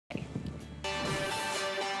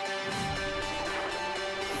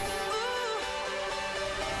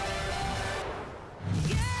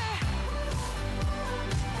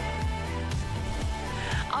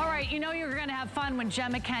fun when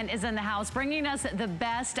Gemma Kent is in the house, bringing us the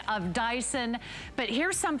best of Dyson. But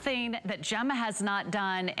here's something that Gemma has not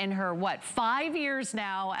done in her, what, 5 years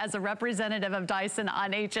now as a representative of Dyson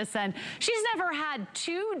on HSN. She's never had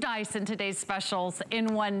 2 Dyson Today's Specials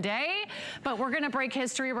in one day, but we're gonna break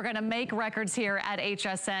history. We're gonna make records here at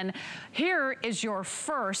HSN. Here is your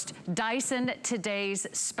first Dyson Today's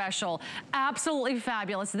Special. Absolutely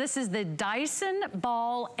fabulous. This is the Dyson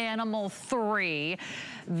Ball Animal 3.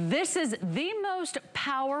 This is the most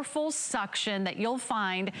powerful suction that you'll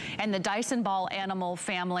find in the Dyson Ball Animal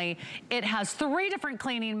family. It has 3 different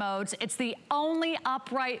cleaning modes. It's the only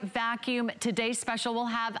upright vacuum Today's Special will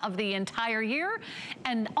have of the entire year.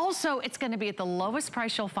 And also, it's gonna be at the lowest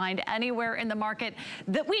price you'll find anywhere in the market.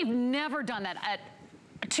 That we've never done that at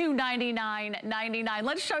 $299.99.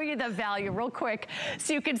 Let's show you the value real quick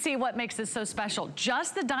so you can see what makes this so special.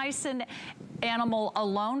 Just the Dyson Animal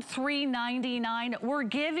alone, $399. We're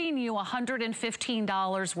giving you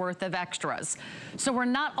 $115 worth of extras. So we're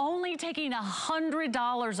not only taking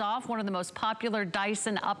 $100 off one of the most popular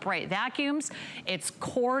Dyson upright vacuums, it's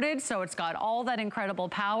corded, so it's got all that incredible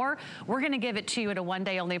power. We're gonna give it to you at a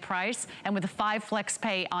one-day only price, and with a 5 flex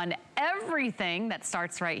pay on everything that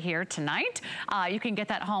starts right here tonight, you can get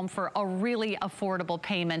that home for a really affordable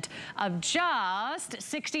payment of just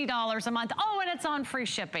 $60 a month. Oh, and it's on free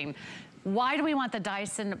shipping. Why do we want the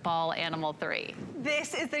Dyson Ball Animal 3?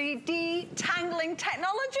 This is the detangling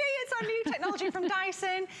technology. It's our new technology from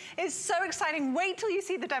Dyson. It's so exciting. Wait till you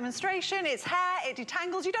see the demonstration. It's hair, it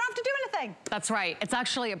detangles. You don't have to do anything. That's right. It's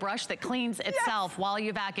actually a brush that cleans itself while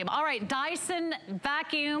you vacuum. All right, Dyson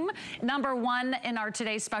Vacuum, #1 in our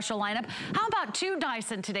Today's Special lineup. How about 2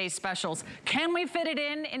 Dyson Today's Specials? Can we fit it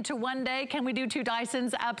into one day? Can we do 2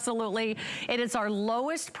 Dysons? Absolutely. It is our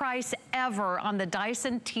lowest price ever on the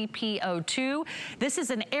Dyson TPO2. This is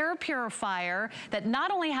an air purifier that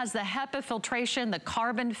not only has the HEPA filtration, the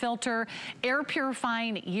carbon filter, air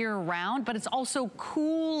purifying year round, but it's also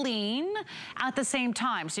cooling at the same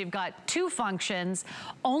time. So you've got 2 functions.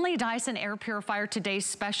 Only Dyson air purifier Today's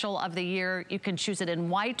Special of the year. You can choose it in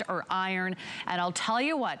white or iron. And I'll tell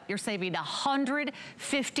you what, you're saving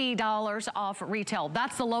 $150 off retail.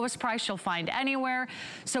 That's the lowest price you'll find anywhere.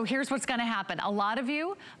 So here's what's gonna happen. A lot of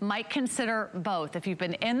you might consider both. If you've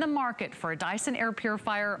been in the market for a Dyson air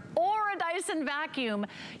purifier or a Dyson vacuum,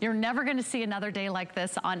 you're never gonna see another day like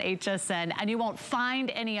this on HSN, and you won't find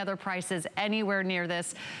any other prices anywhere near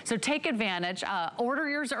this. So take advantage. Order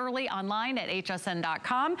yours early online at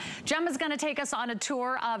hsn.com. Gemma's gonna take us on a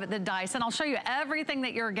tour of the Dyson. I'll show you everything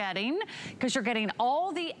that you're getting, because you're getting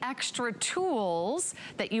all the extra tools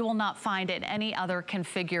that you will not find in any other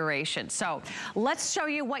configuration. So let's show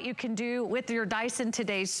you what you can do with your Dyson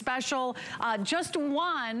Today's Special. Just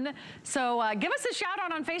one. So give us a shout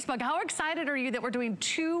out on Facebook. How excited are you that we're doing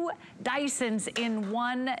 2 Dysons in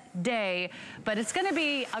one day? But it's gonna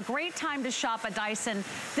be a great time to shop at Dyson.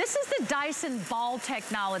 This is the Dyson Ball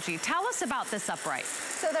technology. Tell us about this upright.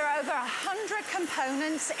 So there are over 100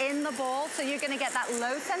 components in the ball. So you're gonna get that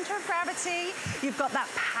low center of gravity. You've got that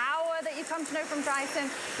power that you come to know from Dyson.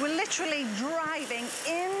 We're literally driving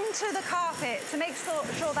into the carpet to make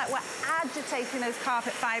sure that we're agitating those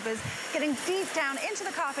carpet fibers, getting deep down into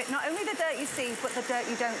the carpet, not only the dirt you see, but the dirt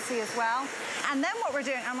you don't see as well. And then what we're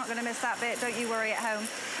doing, I'm not gonna miss that bit, don't you worry at home.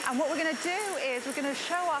 And what we're gonna do is we're gonna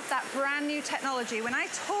show off that brand new technology. When I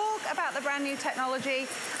talk about the brand new technology,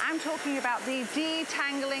 I'm talking about the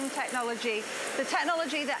detangling technology, the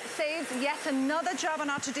technology that saves yet another job on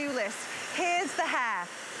our to-do list. Here's the hair.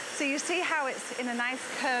 So you see how it's in a nice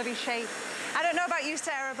curvy shape. I don't know about you,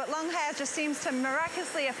 Sarah, but long hair just seems to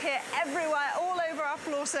miraculously appear everywhere, all over our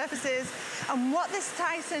floor surfaces. And what this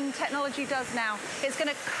Dyson technology does now, it's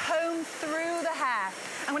gonna comb through the hair.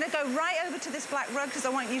 I'm gonna go right over to this black rug because I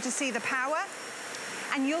want you to see the power.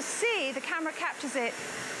 And you'll see, the camera captures it,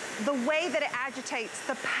 the way that it agitates,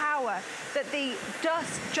 the power, that the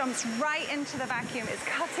dust jumps right into the vacuum. It's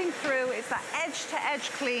cutting through, it's that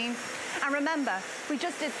edge-to-edge clean. And remember, we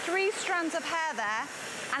just did 3 strands of hair there,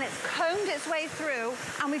 and it's combed its way through,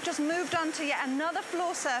 and we've just moved on to yet another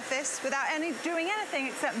floor surface without doing anything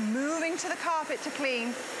except moving to the carpet to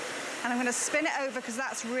clean. And I'm gonna spin it over because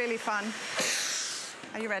that's really fun.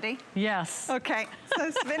 Are you ready? Yes. Okay,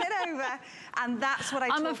 so spin it over, and that's what I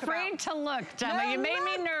talk about. I'm afraid to look, Gemma. You made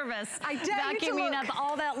me nervous. I dare you to look. Vacuuming up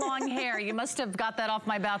all that long hair. You must have got that off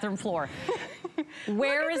my bathroom floor.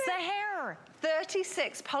 Where is the hair?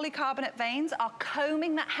 36 polycarbonate veins are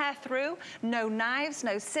combing that hair through. No knives,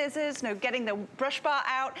 no scissors, no getting the brush bar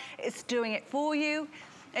out. It's doing it for you.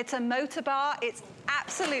 It's a motor bar. It's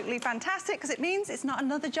absolutely fantastic because it means it's not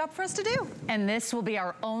another job for us to do. And this will be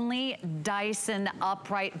our only Dyson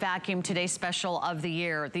upright vacuum today special of the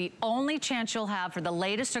year. The only chance you'll have for the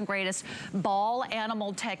latest and greatest ball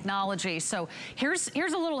animal technology. So here's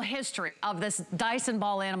a little history of this Dyson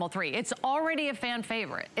Ball Animal 3. It's already a fan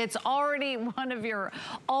favorite. It's already one of your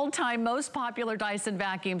all-time most popular Dyson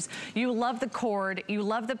vacuums. You love the cord, you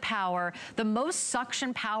love the power, the most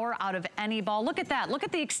suction power out of any ball. Look at that. Look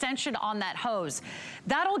at the extension on that hose.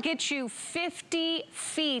 That'll get you 50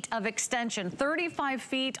 feet of extension, 35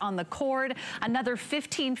 feet on the cord, another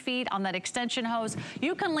 15 feet on that extension hose.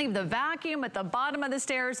 You can leave the vacuum at the bottom of the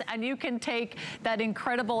stairs and you can take that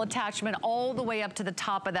incredible attachment all the way up to the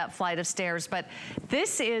top of that flight of stairs. But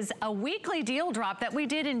this is a weekly deal drop that we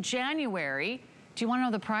did in January. Do you want to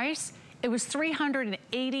know the price? It was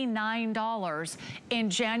 $389 in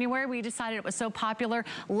January. We decided it was so popular.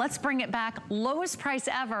 Let's bring it back. Lowest price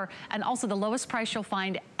ever, and also the lowest price you'll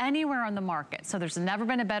find anywhere on the market. So there's never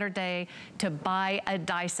been a better day to buy a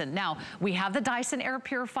Dyson. Now, we have the Dyson air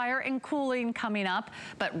purifier and cooling coming up,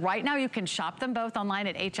 but right now you can shop them both online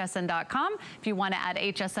at hsn.com. If you want to add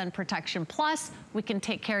HSN Protection Plus, we can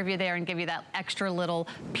take care of you there and give you that extra little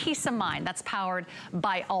peace of mind. That's powered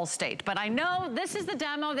by Allstate. But I know this is the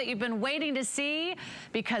demo that you've been waiting to see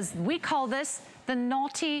because we call this the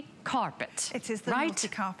naughty carpet. It is the naughty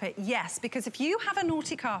carpet, yes, because if you have a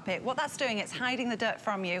naughty carpet, what that's doing, it's hiding the dirt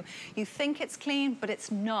from you. You think it's clean, but it's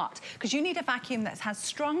not, because you need a vacuum that has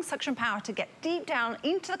strong suction power to get deep down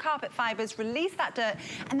into the carpet fibers, release that dirt,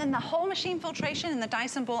 and then the whole machine filtration in the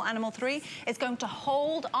Dyson Ball Animal 3 is going to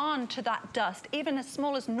hold on to that dust, even as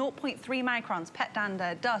small as 0.3 microns, pet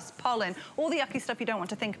dander, dust, pollen, all the yucky stuff you don't want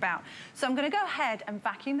to think about. So I'm going to go ahead and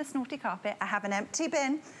vacuum this naughty carpet. I have an empty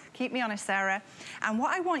bin. Keep me honest, Sarah. And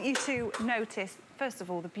what I want you to notice, first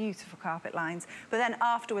of all, the beautiful carpet lines, but then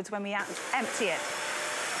afterwards when we empty it.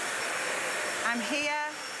 I'm here,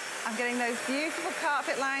 I'm getting those beautiful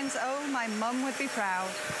carpet lines. Oh, my mum would be proud.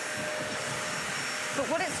 But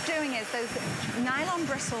what it's doing is those nylon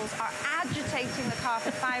bristles are agitating the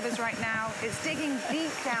carpet fibers right now. It's digging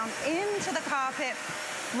deep down into the carpet,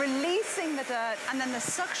 releasing the dirt, and then the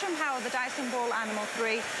suction power of the Dyson Ball Animal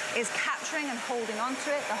 3 is capturing and holding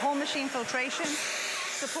onto it. The whole machine filtration,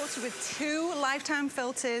 supported with 2 lifetime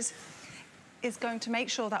filters, is going to make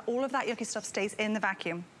sure that all of that yucky stuff stays in the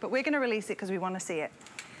vacuum. But we're going to release it because we want to see it.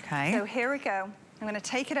 Okay. So here we go. I'm going to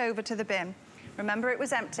take it over to the bin. Remember, it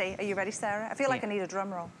was empty. Are you ready, Sarah? I feel like I need a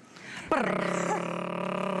drum roll. Look at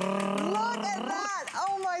that!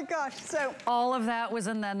 Oh my gosh! So all of that was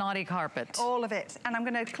in the naughty carpet. All of it. And I'm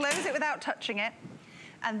going to close it without touching it.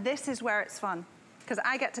 And this is where it's fun, because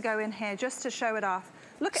I get to go in here just to show it off.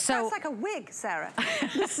 Look, that's like a wig, Sarah.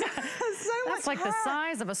 That's like the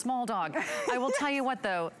size of a small dog. I will tell you what,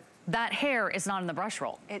 though. That hair is not in the brush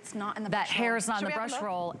roll. It's not in the brush roll. That hair is not in the brush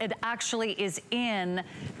roll. It actually is in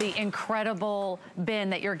the incredible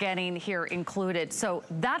bin that you're getting here included. So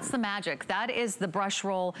that's the magic. That is the brush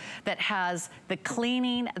roll that has the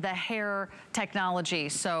cleaning the hair technology.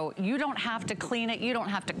 So you don't have to clean it. You don't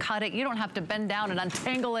have to cut it. You don't have to bend down and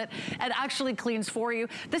untangle it. It actually cleans for you.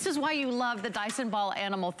 This is why you love the Dyson Ball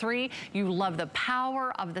Animal 3. You love the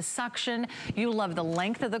power of the suction. You love the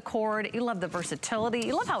length of the cord. You love the versatility.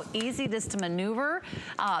 You love how easy it is to maneuver.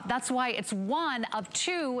 That's why it's one of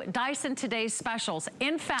 2 Dyson Today's specials.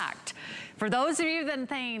 In fact, for those of you that are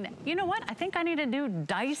saying, you know what, I think I need a new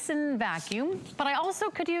Dyson vacuum, but I also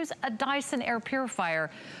could use a Dyson air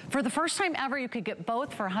purifier. For the first time ever, you could get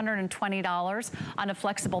both for $120 on a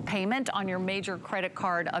flexible payment on your major credit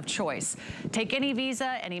card of choice. Take any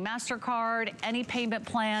Visa, any MasterCard, any payment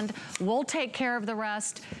plan. We'll take care of the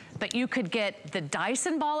rest. But you could get the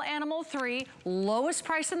Dyson Ball Animal 3, lowest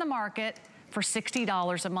price in the market, for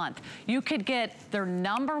 $60 a month. You could get their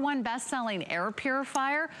 #1 best-selling air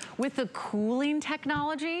purifier with the cooling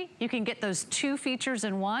technology. You can get those 2 features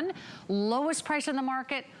in one, lowest price in the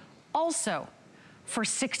market, also for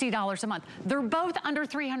 $60 a month. They're both under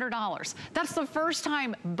 $300. That's the first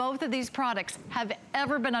time both of these products have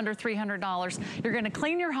ever been under $300. You're gonna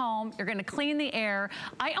clean your home, you're gonna clean the air.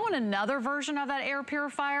 I own another version of that air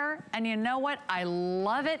purifier, and you know what? I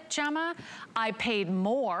love it, Gemma. I paid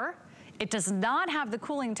more. It does not have the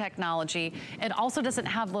cooling technology. It also doesn't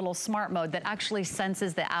have little smart mode that actually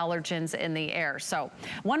senses the allergens in the air. So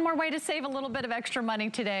one more way to save a little bit of extra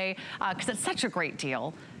money today, because it's such a great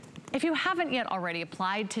deal. If you haven't yet already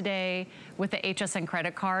applied today with the HSN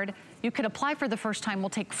credit card, you could apply for the first time. We'll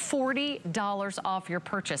take $40 off your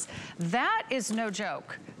purchase. That is no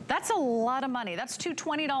joke. That's a lot of money. That's two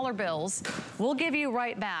 $20 bills. We'll give you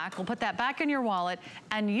right back. We'll put that back in your wallet,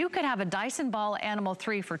 and you could have a Dyson Ball Animal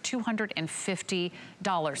 3 for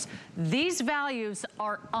 $250. These values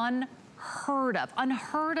are unheard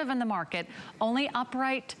of in the market. Only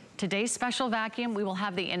Upright, today's special vacuum. We will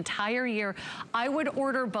have the entire year. I would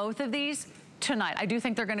order both of these tonight. I do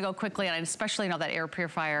think they're gonna go quickly, and I especially know that air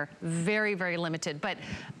purifier, very, very limited. But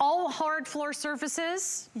all hard floor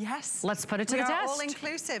surfaces, yes. Let's put it to the test. We are all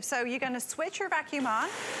inclusive. So you're gonna switch your vacuum on,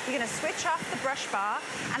 you're gonna switch off the brush bar,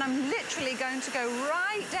 and I'm literally going to go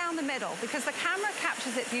right down the middle because the camera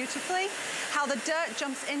captures it beautifully, how the dirt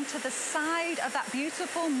jumps into the side of that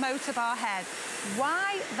beautiful motor bar head.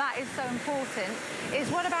 Why that is so important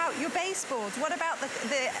is what about your baseboards? What about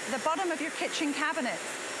the bottom of your kitchen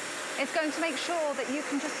cabinets? It's going to make sure that you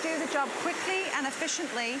can just do the job quickly and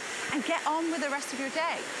efficiently and get on with the rest of your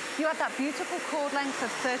day. You have that beautiful cord length of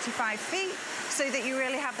 35 feet so that you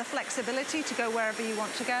really have the flexibility to go wherever you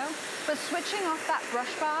want to go. But switching off that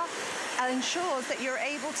brush bar ensures that you're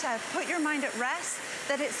able to put your mind at rest,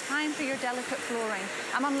 that it's fine for your delicate flooring.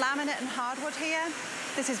 I'm on laminate and hardwood here.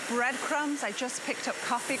 This is breadcrumbs. I just picked up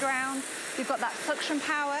coffee ground. You've got that suction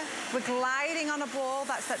power. We're gliding on a ball.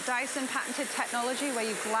 That's that Dyson patented technology where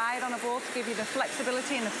you glide on a ball to give you the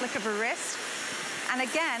flexibility and the flick of a wrist. And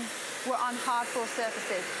again, we're on hard floor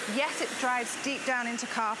surfaces. Yes, it drives deep down into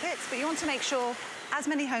carpets, but you want to make sure, as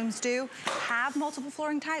many homes do, have multiple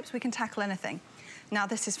flooring types, we can tackle anything. Now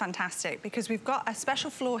this is fantastic because we've got a special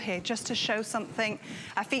floor here just to show something,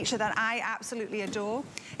 a feature that I absolutely adore.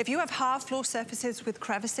 If you have hard floor surfaces with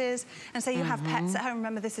crevices, and say you have pets at home,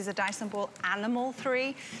 remember this is a Dyson Ball Animal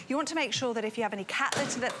 3, you want to make sure that if you have any cat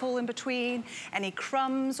litter that fall in between, any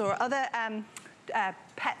crumbs or other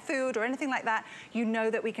pet food or anything like that, you know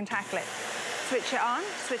that we can tackle it. Switch it on,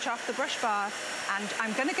 switch off the brush bar, and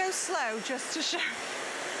I'm gonna go slow just to show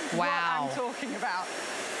what I'm talking about.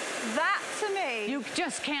 That, to me... You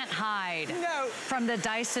just can't hide from the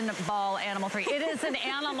Dyson Ball Animal 3. It is an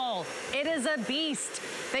animal. It is a beast.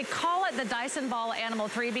 They call it the Dyson Ball Animal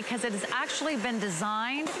 3 because it has actually been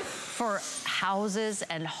designed for houses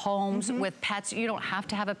and homes with pets. You don't have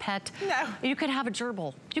to have a pet. No. You could have a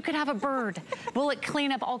gerbil. You could have a bird. Will it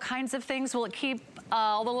clean up all kinds of things? Will it keep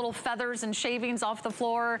all the little feathers and shavings off the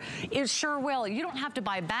floor? It sure will. You don't have to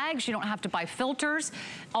buy bags. You don't have to buy filters.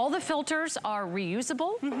 All the filters are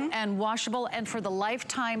reusable and washable, and for the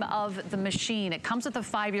lifetime of the machine. It comes with a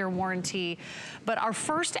 5-year warranty. But our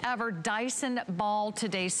first ever Dyson Ball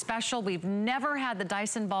Today special. We've never had the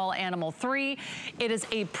Dyson Ball Animal 3. It is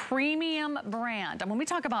a premium brand. And when we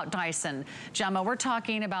talk about Dyson, Gemma, we're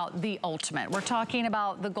talking about the ultimate. We're talking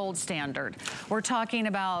about the gold standard. We're talking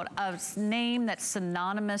about a name that's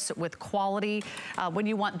synonymous with quality. When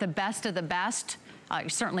you want the best of the best, you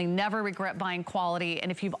certainly never regret buying quality.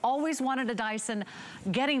 And if you've always wanted a Dyson,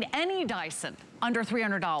 getting any Dyson under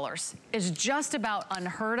 $300 is just about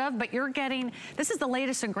unheard of, but you're getting, this is the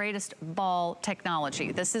latest and greatest ball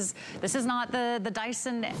technology. This is not the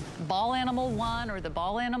Dyson Ball Animal 1 or the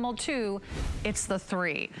Ball Animal 2, it's the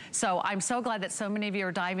 3. So I'm so glad that so many of you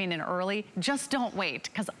are diving in early. Just don't wait,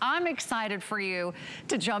 because I'm excited for you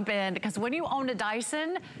to jump in, because when you own a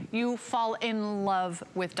Dyson, you fall in love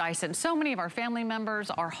with Dyson. So many of our family members,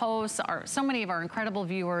 our hosts, so many of our incredible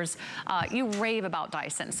viewers, you rave about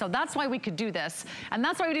Dyson. So that's why we could do this. And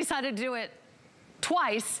that's why we decided to do it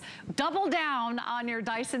twice. Double down on your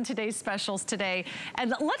Dyson Today specials today.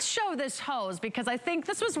 And let's show this hose, because I think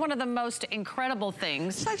this was one of the most incredible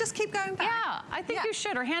things. Should I just keep going back? Yeah, I think you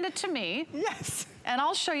should, or hand it to me. Yes. And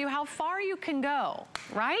I'll show you how far you can go,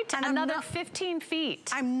 right? And another 15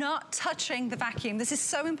 feet. I'm not touching the vacuum. This is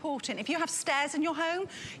so important. If you have stairs in your home,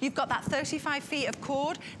 you've got that 35 feet of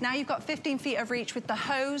cord. Now you've got 15 feet of reach with the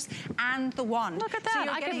hose and the wand. Look at that,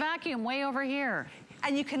 I can vacuum way over here.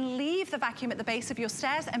 And you can leave the vacuum at the base of your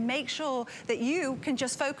stairs and make sure that you can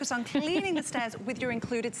just focus on cleaning the stairs with your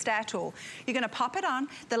included stair tool. You're gonna pop it on.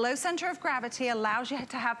 The low center of gravity allows you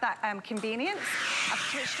to have that convenience. I've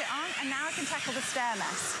switched it on, and now I can tackle the stair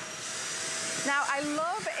mess. Now I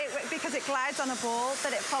love it because it glides on a ball,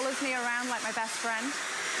 that it follows me around like my best friend.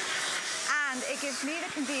 And it gives me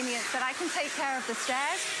the convenience that I can take care of the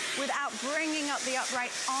stairs without bringing up the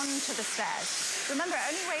upright onto the stairs. Remember, it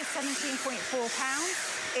only weighs 17.4 pounds.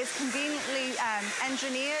 It's conveniently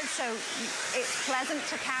engineered, so it's pleasant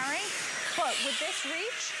to carry. But with this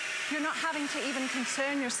reach, you're not having to even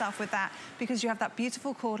concern yourself with that, because you have that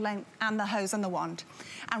beautiful cord length and the hose and the wand.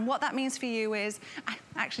 And what that means for you is, I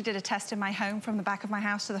actually did a test in my home from the back of my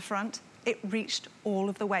house to the front. it reached all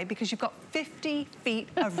of the way because you've got 50 feet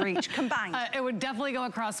of reach combined. It would definitely go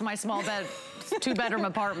across my small bed, two-bedroom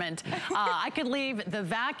apartment. I could leave the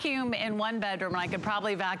vacuum in one bedroom and I could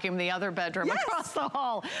probably vacuum the other bedroom across the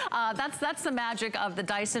hall. That's the magic of the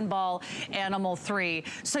Dyson Ball Animal 3.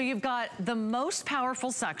 So you've got the most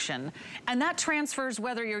powerful suction, and that transfers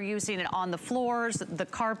whether you're using it on the floors, the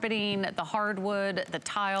carpeting, the hardwood, the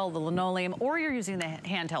tile, the linoleum, or you're using the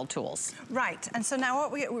handheld tools. Right, and so now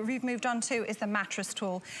what we've moved on to is the mattress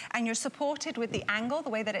tool, and you're supported with the angle. The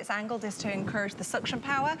way that it's angled is to encourage the suction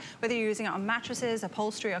power, whether you're using it on mattresses,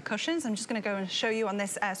 upholstery, or cushions. I'm just going to go and show you on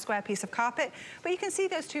this square piece of carpet, but you can see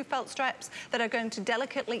those two felt straps that are going to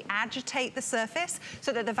delicately agitate the surface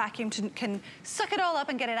so that the vacuum can suck it all up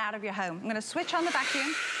and get it out of your home. I'm going to switch on the vacuum.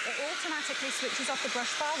 It automatically switches off the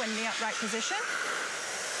brush bar when in the upright position.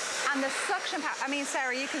 And the suction power, I mean,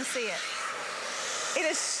 Sarah, you can see it. It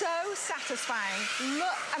is so satisfying.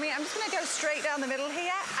 Look, I mean, I'm just gonna go straight down the middle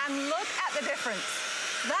here and look at the difference.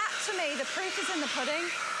 That, to me, the proof is in the pudding.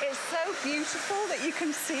 It's so beautiful that you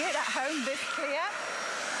can see it at home this clear.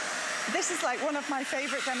 This is like one of my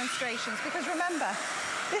favorite demonstrations because remember,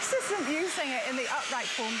 this isn't using it in the upright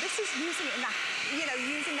form. This is using it in the,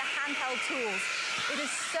 using the handheld tools. It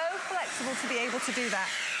is so flexible to be able to do that.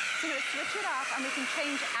 So I'm gonna switch it off and we can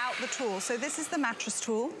change out the tool. So this is the mattress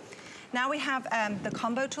tool. Now we have the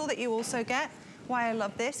combo tool that you also get. Why I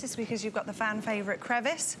love this is because you've got the fan favorite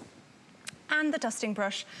crevice and the dusting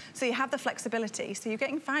brush. So you have the flexibility. So you're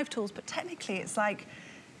getting 5 tools, but technically it's like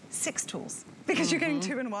 6 tools because you're getting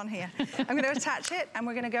 2 in 1 here. I'm going to attach it and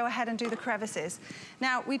we're going to go ahead and do the crevices.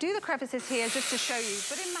 Now we do the crevices here just to show you,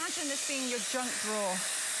 but imagine this being your junk drawer.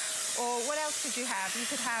 Or what else could you have? You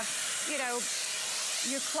could have,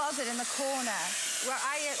 your closet in the corner. Where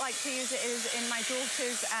I like to use it is in my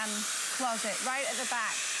daughter's closet, right at the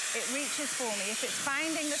back. It reaches for me. If it's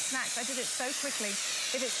finding the snacks, I did it so quickly.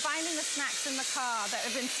 If it's finding the snacks in the car that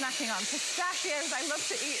I've been snacking on, pistachios I love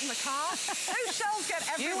to eat in the car, those shells get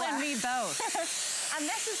everywhere. You and me both. And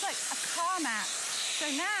this is like a car mat. So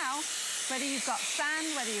now, whether you've got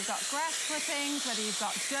sand, whether you've got grass clippings, whether you've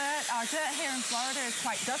got dirt, our dirt here in Florida is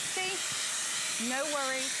quite dusty. No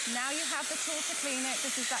worries, now you have the tool to clean it.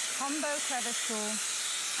 This is that combo crevice tool.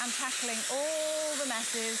 I'm tackling all the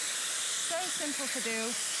messes. So simple to do.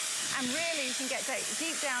 And really you can get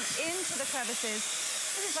deep down into the crevices.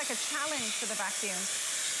 This is like a challenge for the vacuum.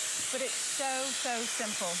 But it's so, so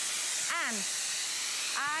simple. And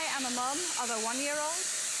I am a mum of a 1-year-old.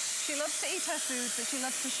 She loves to eat her food, but she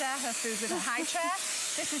loves to share her food with a high chair.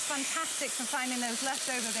 This is fantastic for finding those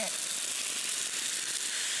leftover bits.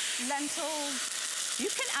 Lentils. You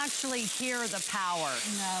can actually hear the power.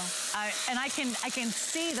 No. And I can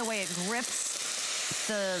see the way it grips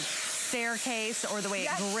the staircase or the way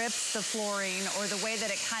it grips the flooring or the way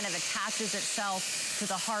that it kind of attaches itself to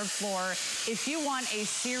the hard floor. If you want a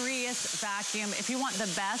serious vacuum, if you want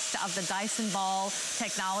the best of the Dyson Ball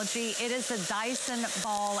technology, it is the Dyson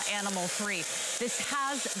Ball Animal 3. This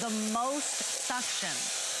has the most suction.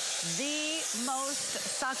 The most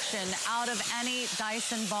suction out of any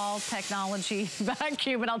Dyson Ball technology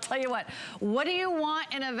vacuum. And I'll tell you what do you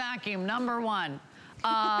want in a vacuum? Number 1.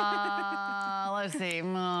 Let's see,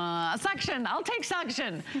 suction, I'll take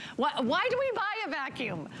suction. Why do we buy a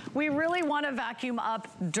vacuum? We really want to vacuum up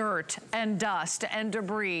dirt and dust and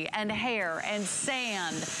debris and hair and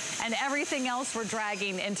sand and everything else we're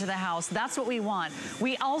dragging into the house. That's what we want.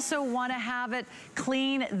 We also want to have it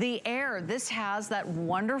clean the air. This has that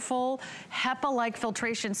wonderful HEPA-like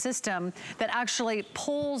filtration system that actually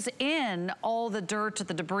pulls in all the dirt,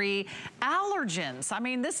 the debris, allergens. I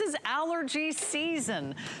mean, this is allergy season.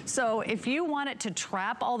 So if you want it to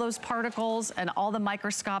trap all those particles and all the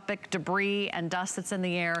microscopic debris and dust that's in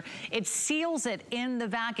the air, it seals it in the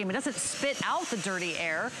vacuum. It doesn't spit out the dirty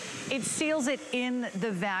air. It seals it in the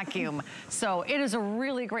vacuum. So it is a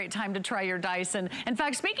really great time to try your Dyson. In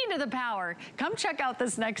fact, speaking to the power, come check out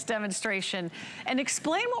this next demonstration and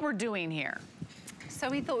explain what we're doing here. So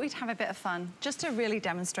we thought we'd have a bit of fun, just to really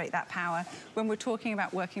demonstrate that power when we're talking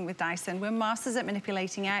about working with Dyson. We're masters at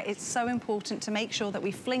manipulating air. It's so important to make sure that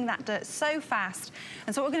we fling that dirt so fast.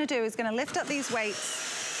 And so what we're gonna do is gonna lift up these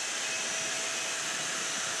weights.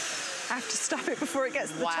 I have to stop it before it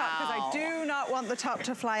gets to the top because I do not want the top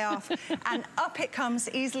to fly off. And up it comes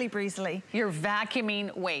easily breezily. You're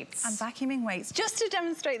vacuuming weights. I'm vacuuming weights just to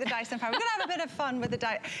demonstrate the Dyson power. We're gonna have a bit of fun with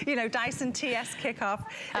the Dyson TS kickoff.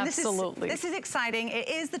 And absolutely. This is exciting. It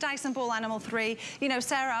is the Dyson Ball Animal 3. You know,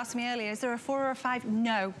 Sarah asked me earlier, is there a 4 or a 5?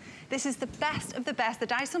 No. This is the best of the best. The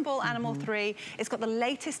Dyson Ball Animal 3. It's got the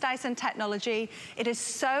latest Dyson technology. It is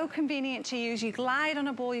so convenient to use. You glide on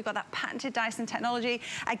a ball, you've got that patented Dyson technology.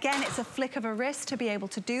 Again, it's a flick of a wrist to be able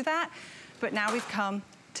to do that. But now we've come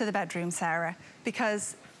to the bedroom, Sarah,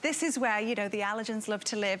 because this is where, you know, the allergens love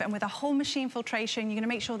to live, and with a whole machine filtration, you're gonna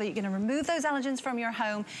make sure that you're gonna remove those allergens from your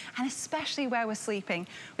home, and especially where we're sleeping.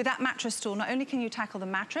 With that mattress tool, not only can you tackle the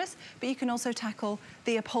mattress, but you can also tackle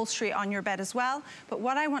the upholstery on your bed as well. But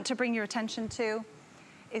what I want to bring your attention to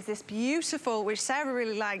is this beautiful, which Sarah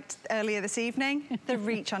really liked earlier this evening, the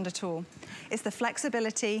reach under tool. It's the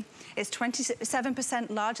flexibility. It's 27%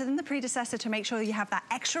 larger than the predecessor to make sure you have that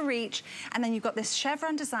extra reach. And then you've got this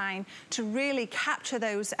chevron design to really capture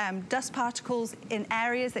those dust particles in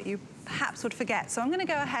areas that you perhaps would forget. So I'm gonna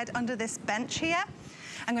go ahead under this bench here.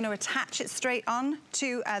 I'm going to attach it straight on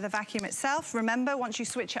to the vacuum itself. Remember, once you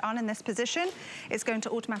switch it on in this position, it's going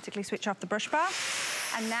to automatically switch off the brush bar.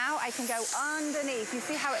 And now I can go underneath. You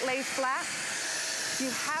see how it lays flat?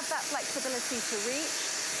 You have that flexibility to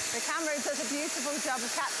reach. The camera does a beautiful job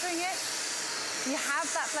of capturing it. You have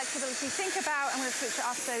that flexibility. Think about, I'm going to switch it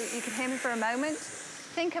off so you can hear me for a moment.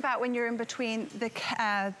 Think about when you're in between the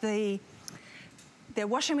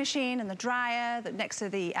washing machine and the dryer next to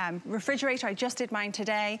the refrigerator. I just did mine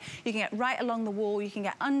today. You can get right along the wall. You can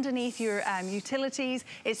get underneath your utilities.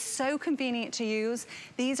 It's so convenient to use.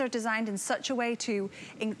 These are designed in such a way to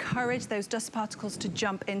encourage those dust particles to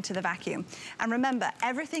jump into the vacuum. And remember,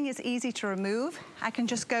 everything is easy to remove. I can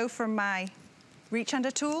just go from my reach under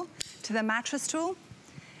tool to the mattress tool.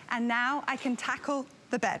 And now I can tackle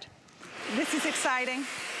the bed. This is exciting.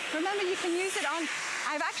 Remember, you can use it on,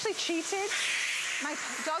 I've actually cheated. My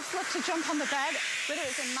dogs love to jump on the bed, whether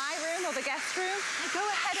it's in my room or the guest room. I go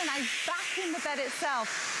ahead and I vacuum the bed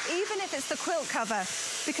itself, even if it's the quilt cover,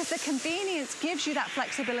 because the convenience gives you that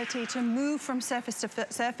flexibility to move from surface to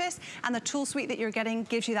surface, and the tool suite that you're getting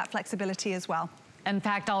gives you that flexibility as well. In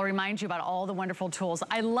fact, I'll remind you about all the wonderful tools.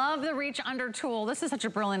 I love the reach under tool. This is such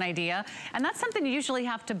a brilliant idea. And that's something you usually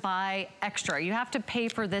have to buy extra. You have to pay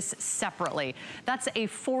for this separately. That's a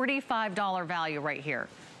 $45 value right here.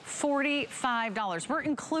 $45. We're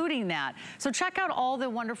including that. So check out all the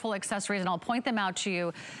wonderful accessories, and I'll point them out to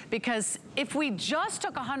you, because if we just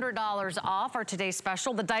took $100 off our today's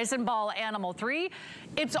special, the Dyson Ball Animal 3,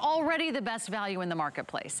 it's already the best value in the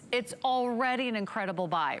marketplace. It's already an incredible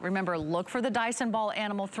buy. Remember, look for the Dyson Ball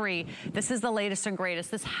Animal 3. This is the latest and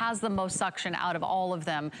greatest. This has the most suction out of all of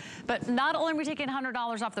them. But not only are we taking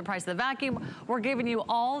 $100 off the price of the vacuum, we're giving you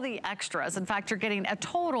all the extras. In fact, you're getting a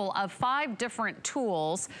total of 5 different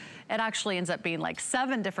tools. It actually ends up being like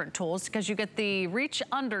 7 different tools, because you get the reach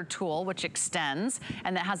under tool, which extends,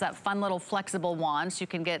 and that has that fun little flexible wand, so you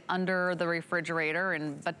can get under the refrigerator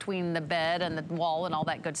and between the bed and the wall and all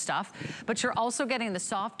that good stuff. But you're also getting the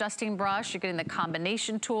soft dusting brush, you're getting the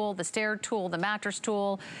combination tool, the stair tool, the mattress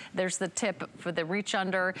tool. There's the tip for the reach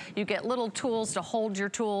under. You get little tools to hold your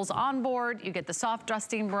tools on board. You get the soft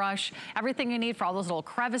dusting brush, everything you need for all those little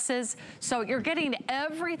crevices. So you're getting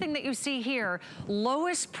everything that you see here,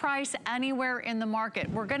 lowest price anywhere in the market.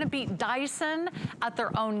 We're gonna beat Dyson at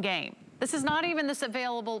their own game. This is not even this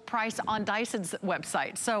available price on Dyson's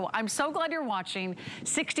website. So I'm so glad you're watching.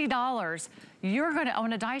 $60, you're gonna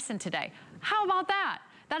own a Dyson today. How about that?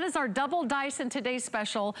 That is our double Dyson Today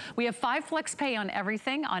special. We have 5 flex pay on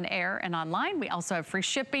everything, on air and online. We also have free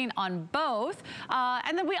shipping on both.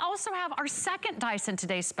 And then we also have our second Dyson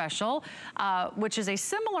Today special, which is a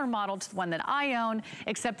similar model to the one that I own,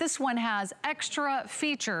 except this one has extra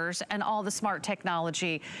features and all the smart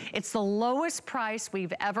technology. It's the lowest price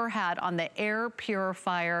we've ever had on the air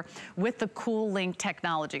purifier with the Cool Link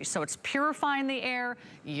technology. So it's purifying the air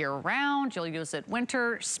year round. You'll use it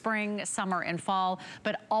winter, spring, summer, and fall,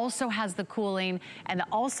 but also has the cooling, and it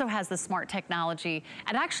also has the smart technology.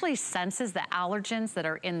 It actually senses the allergens that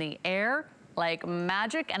are in the air like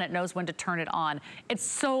magic, and it knows when to turn it on. It's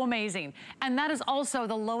so amazing. And that is also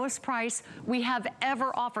the lowest price we have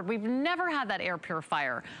ever offered. We've never had that air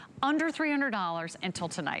purifier under $300 until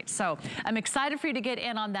tonight. So I'm excited for you to get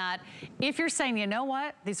in on that. If you're saying, you know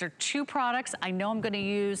what, these are 2 products I know I'm gonna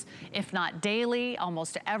use, if not daily,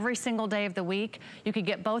 almost every single day of the week, you could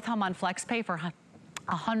get both home on FlexPay for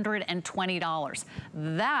 $120.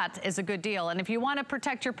 That is a good deal. And if you want to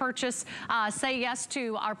protect your purchase, say yes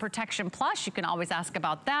to our Protection Plus. You can always ask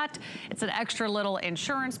about that. It's an extra little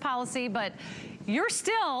insurance policy, but you're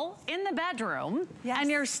still in the bedroom, and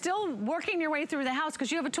you're still working your way through the house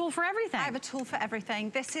because you have a tool for everything. I have a tool for everything.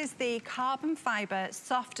 This is the carbon fiber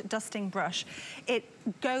soft dusting brush. It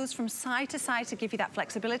goes from side to side to give you that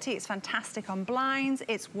flexibility. It's fantastic on blinds,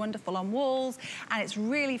 it's wonderful on walls, and it's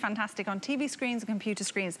really fantastic on TV screens and computer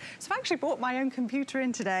screens. So I've actually brought my own computer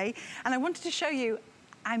in today, and I wanted to show you,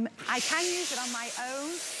 I can use it on my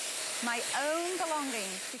own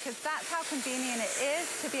belongings, because that's how convenient it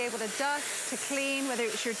is to be able to dust, to clean, whether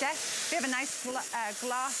it's your desk. We have a nice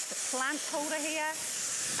glass plant holder here.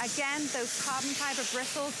 Again, those carbon fiber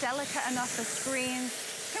bristles, delicate enough for screens,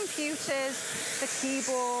 computers, the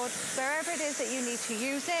keyboard, wherever it is that you need to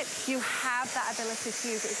use it, you have that ability to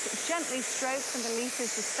use it. It gently strokes and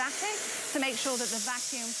releases the static to make sure that the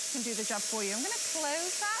vacuum can do the job for you. I'm going to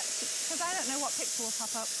close that because I don't know what picture will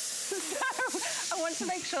pop up. So I want to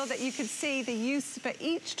make sure that you can see the use for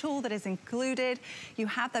each tool that is included. You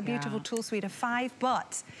have that beautiful tool suite of 5,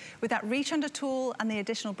 but with that reach under tool and the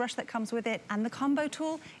additional brush that comes with it and the combo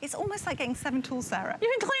tool, it's almost like getting 7 tools, Sarah. You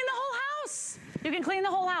can clean the whole house. You can clean the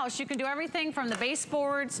whole house. You can do everything from the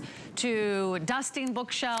baseboards to dusting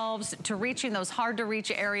bookshelves to reaching those hard to reach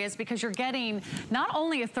areas, because you're getting not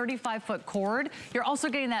only a 35-foot cord, you're also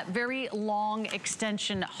getting that very long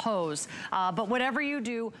extension hose. But whatever you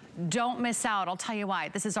do, don't miss out. I'll tell you why.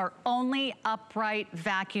 This is our only upright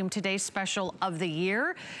vacuum today's special of the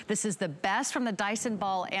year. This is the best from the Dyson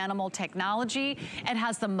ball animal technology. It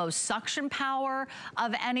has the most suction power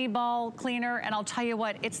of any ball cleaner. And I'll tell you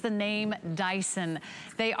what, it's the name Dyson.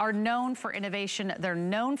 They are known for innovation. They're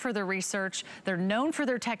known for their research. They're known for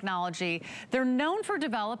their technology. They're known for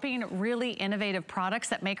developing really innovative products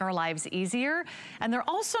that make our lives easier. And they're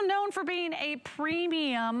also known for being a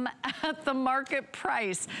premium at the market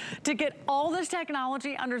price. To get all this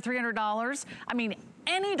technology under $300, I mean,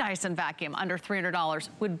 any Dyson vacuum under $300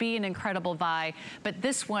 would be an incredible buy, but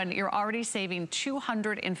this one, you're already saving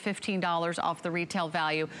 $215 off the retail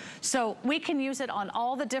value. So we can use it on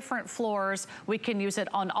all the different floors. We can use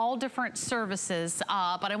it on all different services,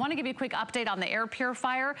 but I wanna give you a quick update on the air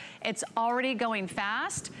purifier. It's already going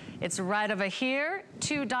fast. It's right over here,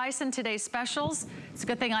 2 Dyson today's specials. It's a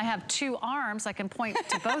good thing I have 2 arms. I can point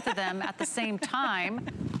to both of them at the same time.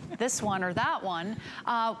 This one or that one.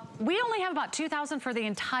 We only have about 2,000 for the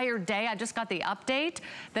entire day. I just got the update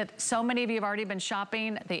that so many of you have already been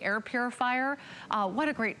shopping the air purifier. What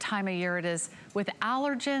a great time of year it is. With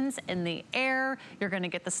allergens in the air, you're gonna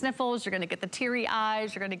get the sniffles, you're gonna get the teary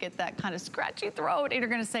eyes, you're gonna get that kind of scratchy throat, and you're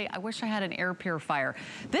gonna say, I wish I had an air purifier.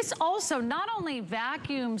 This also not only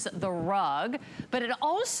vacuums the rug, but it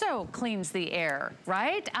also cleans the air,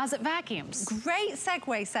 right? As it vacuums. Great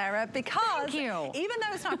segue, Sarah, because even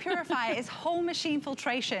though it's not a purifier, it's whole machine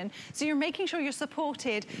filtration. So you're making sure you're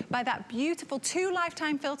supported by that beautiful 2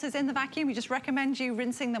 lifetime filters in the vacuum. We just recommend you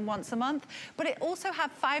rinsing them once a month, but it also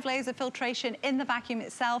have 5 layers of filtration in the vacuum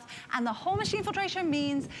itself. And the whole machine filtration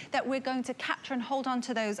means that we're going to capture and hold on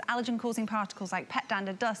to those allergen causing particles like pet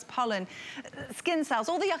dander, dust, pollen, skin cells,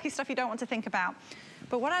 all the yucky stuff you don't want to think about.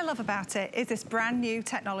 But what I love about it is this brand new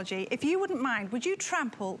technology. If you wouldn't mind, would you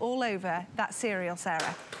trample all over that cereal,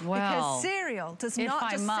 Sarah? Well, because cereal does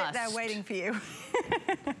not just sit there waiting for you.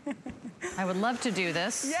 I would love to do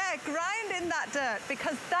this. Yeah, grind in that dirt,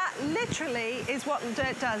 because that literally is what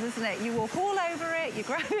dirt does, isn't it? You walk all over it, you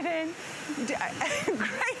grind it in.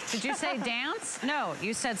 Great. Did you say dance? No,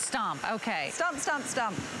 you said stomp. Okay. Stomp, stomp,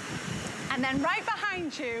 stomp. And then right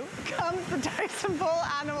behind you comes the Dyson Ball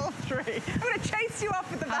Animal 3. I'm going to chase you off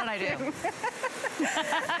with the vacuum. How did I do?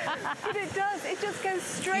 But it does. It just goes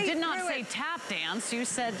straight through. You did not say tap dance. You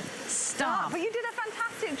said stomp. But you did a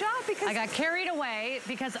fantastic job, because I got carried away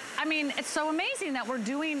because, I mean, it's so amazing that we're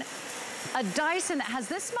doing a Dyson that has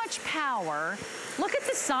this much power. Look at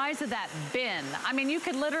the size of that bin. I mean, you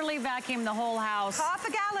could literally vacuum the whole house. Half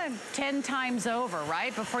a gallon. 10 times over,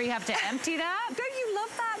 right? Before you have to empty that. Don't you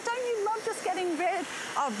love that? Don't you love just getting rid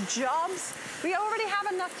of jobs? We already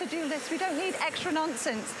have enough to do this. We don't need extra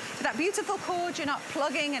nonsense. With that beautiful cord, you're not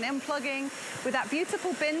plugging and unplugging. With that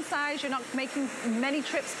beautiful bin size, you're not making many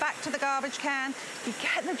trips back to the garbage can. You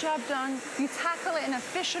get the job done. You tackle it in an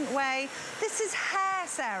efficient way. This is hair,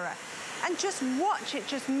 Sarah. And just watch it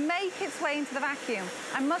just make its way into the vacuum.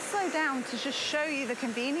 I must slow down to just show you the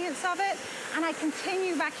convenience of it, and I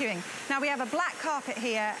continue vacuuming. Now we have a black carpet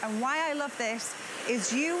here, and why I love this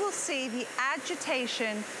is you will see the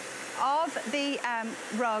agitation of the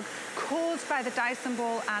rug caused by the Dyson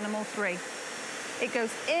Ball Animal 3. It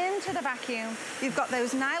goes into the vacuum. You've got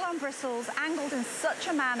those nylon bristles angled in such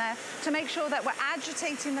a manner to make sure that we're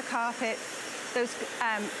agitating the carpet those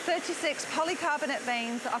 36 polycarbonate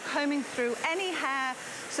veins that are combing through any hair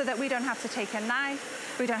so that we don't have to take a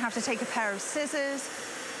knife, we don't have to take a pair of scissors.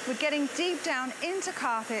 We're getting deep down into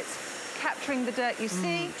carpets, capturing the dirt you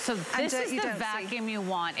see. So this is the vacuum you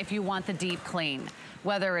want if you want the deep clean.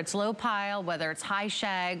 Whether it's low pile, whether it's high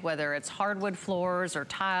shag, whether it's hardwood floors or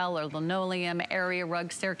tile or linoleum, area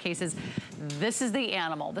rug, staircases, this is the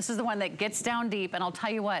animal. This is the one that gets down deep. And I'll tell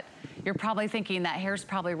you what, you're probably thinking that hair's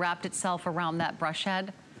probably wrapped itself around that brush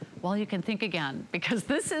head. Well, you can think again, because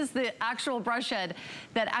this is the actual brush head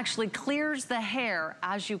that actually clears the hair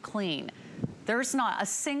as you clean. There's not a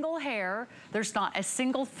single hair, there's not a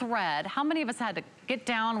single thread. How many of us had to get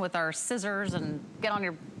down with our scissors and get on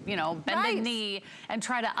your, you know, bended knee and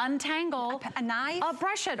try to untangle a knife, a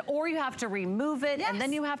brush head, or you have to remove it and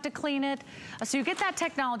then you have to clean it. So you get that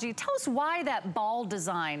technology. Tell us why that ball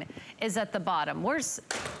design is at the bottom. Where's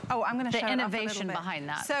I'm going to show the innovation behind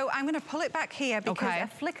that? So I'm going to pull it back here because a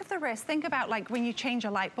flick of the wrist, think about like when you change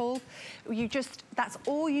a light bulb, that's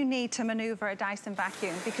all you need to maneuver a Dyson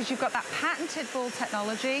vacuum, because you've got that patented ball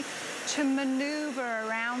technology to maneuver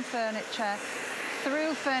around furniture,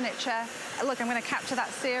 through furniture. Look, I'm going to capture that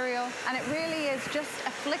cereal, and it really is just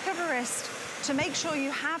a flick of a wrist to make sure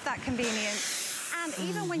you have that convenience. And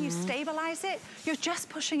even when you stabilize it, you're just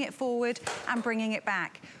pushing it forward and bringing it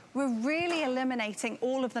back. We're really eliminating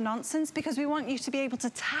all of the nonsense because we want you to be able to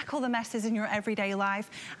tackle the messes in your everyday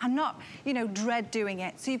life and not, you know, dread doing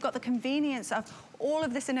it. So you've got the convenience of all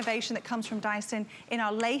of this innovation that comes from Dyson in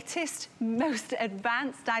our latest, most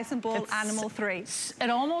advanced Dyson Ball Animal 3. It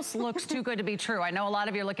almost looks too good to be true. I know a lot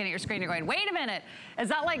of you are looking at your screen, you're going, wait a minute, is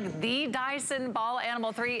that like the Dyson Ball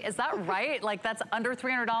Animal 3? Is that right? Like that's under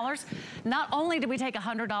 $300? Not only did we take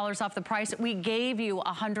 $100 off the price, we gave you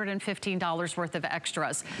 $115 worth of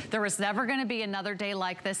extras. There was never gonna be another day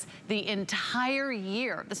like this the entire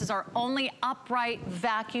year. This is our only upright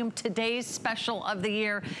vacuum, today's special of the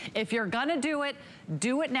year. If you're gonna do it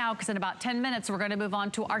now, because in about 10 minutes, we're gonna move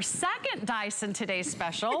on to our second Dyson Today's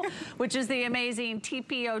Special, which is the amazing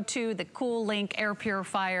TPO2, the Cool Link air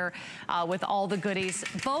purifier with all the goodies.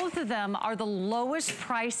 Both of them are the lowest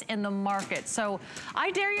price in the market. So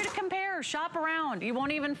I dare you to compare, shop around. You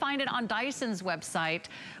won't even find it on Dyson's website.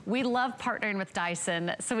 We love partnering with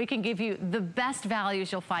Dyson so we can give you the best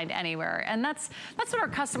values you'll find anywhere. And that's what our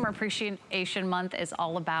Customer Appreciation Month is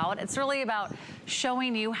all about. It's really about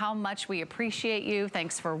showing you how much we appreciate you.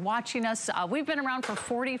 Thanks for watching us. We've been around for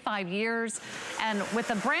 45 years. And with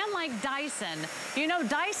a brand like Dyson, you know,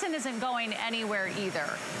 Dyson isn't going anywhere either.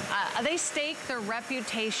 They stake their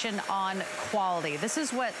reputation on quality. This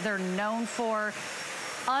is what they're known for.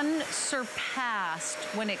 Unsurpassed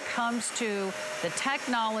when it comes to the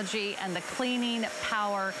technology and the cleaning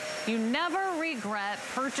power. You never regret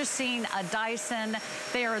purchasing a Dyson.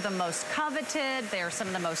 They are the most coveted. They are some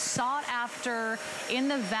of the most sought after in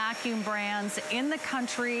the vacuum brands in the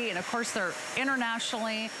country. And of course, they're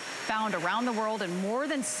internationally found around the world in more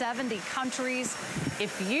than 70 countries.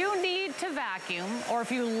 If you need to vacuum, or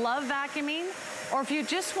if you love vacuuming, or if you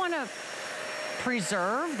just want to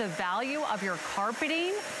preserve the value of your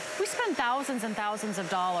carpeting. We spend thousands and thousands of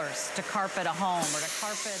dollars to carpet a home or to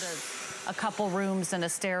carpet a couple rooms and a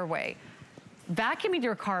stairway. Vacuuming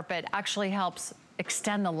your carpet actually helps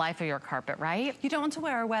extend the life of your carpet, right? You don't want to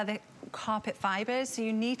wear the carpet fibers, so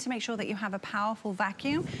you need to make sure that you have a powerful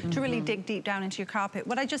vacuum to really dig deep down into your carpet.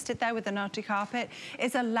 What I just did there with the Naughty Carpet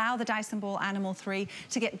is allow the Dyson Ball Animal 3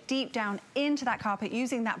 to get deep down into that carpet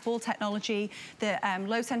using that ball technology. The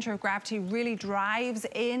low center of gravity really drives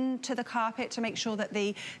into the carpet to make sure that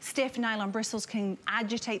the stiff nylon bristles can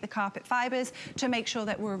agitate the carpet fibers to make sure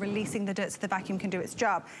that we're releasing the dirt so the vacuum can do its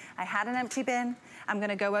job. I had an empty bin. I'm going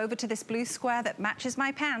to go over to this blue square that matches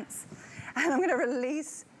my pants, and I'm going to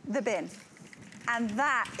release the bin. And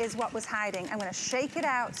that is what was hiding. I'm going to shake it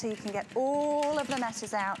out so you can get all of the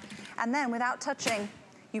messes out. And then without touching,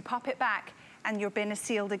 you pop it back and your bin is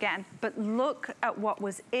sealed again. But look at what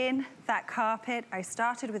was in that carpet. I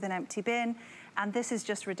started with an empty bin, and this is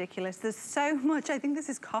just ridiculous. There's so much. I think this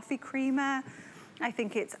is coffee creamer. I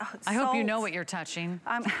think it's I hope you know what you're touching.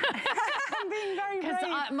 I'm being very brave.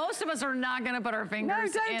 Because most of us are not going to put our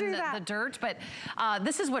fingers in the dirt. But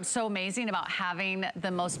this is what's so amazing about having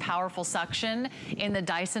the most powerful suction in the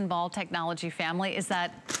Dyson Ball technology family is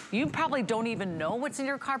that you probably don't even know what's in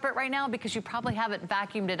your carpet right now because you probably haven't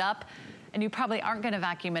vacuumed it up and you probably aren't gonna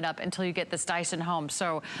vacuum it up until you get this Dyson home.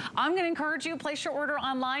 So I'm gonna encourage you, place your order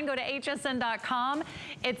online, go to hsn.com.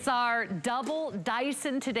 It's our double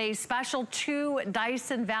Dyson Today special, 2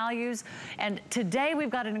 Dyson values. And today we've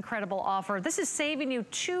got an incredible offer. This is saving you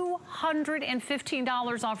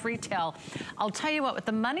 $215 off retail. I'll tell you what, with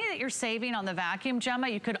the money that you're saving on the vacuum, Gemma,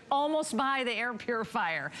 you could almost buy the air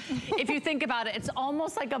purifier. If you think about it, it's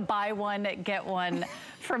almost like a buy one, get one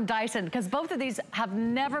from Dyson, because both of these have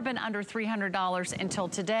never been under $300 until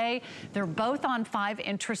today. They're both on 5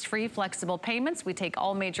 interest-free flexible payments. We take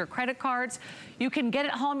all major credit cards. You can get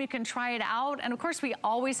it home, you can try it out, and of course we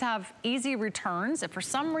always have easy returns. If for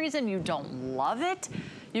some reason you don't love it,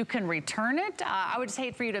 you can return it. I would just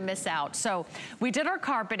hate for you to miss out. So we did our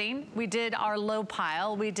carpeting, we did our low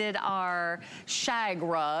pile, we did our shag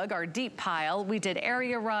rug, our deep pile, we did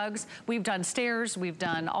area rugs, we've done stairs, we've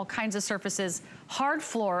done all kinds of surfaces. Hard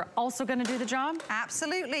floor also gonna do the job?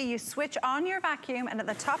 Absolutely. You switch on your vacuum, and at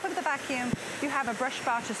the top of the vacuum, you have a brush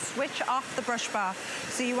bar to switch off the brush bar.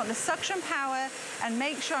 So you want the suction power, and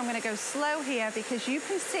make sure, I'm gonna go slow here, because you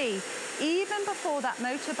can see, even before that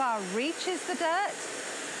motor bar reaches the dirt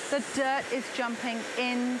is jumping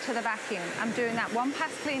into the vacuum. I'm doing that one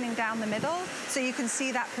pass cleaning down the middle, so you can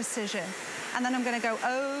see that precision. And then I'm gonna go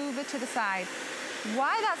over to the side.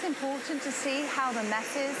 Why that's important to see how the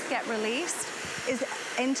messes get released is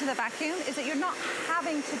into the vacuum is that you're not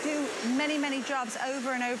having to do many, many jobs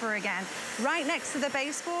over and over again. Right next to the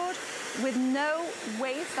baseboard, with no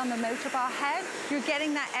waste on the motor bar head, you're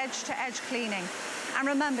getting that edge-to-edge cleaning. And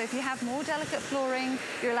remember, if you have more delicate flooring,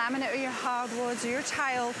 your laminate or your hardwoods or your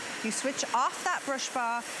tile, you switch off that brush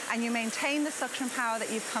bar and you maintain the suction power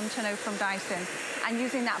that you've come to know from Dyson. And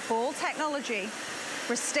using that ball technology,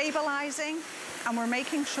 we're stabilizing and we're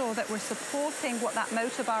making sure that we're supporting what that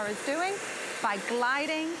motor bar is doing by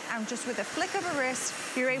gliding, and just with a flick of a wrist,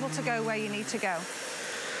 you're able to go where you need to go.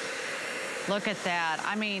 Look at that.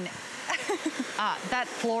 I mean, that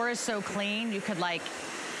floor is so clean, you could like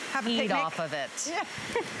have eat off of it. Yeah.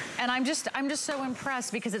 And I'm just so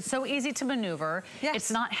impressed because it's so easy to maneuver. Yes.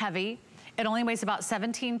 It's not heavy. It only weighs about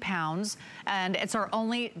 17 pounds, and it's our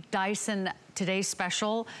only Dyson Today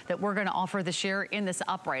special that we're gonna offer this year in this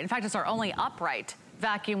upright. In fact, it's our only upright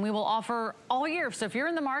vacuum we will offer all year. So if you're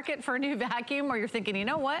in the market for a new vacuum, or you're thinking, you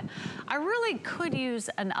know what, I really could use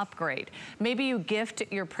an upgrade. Maybe you gift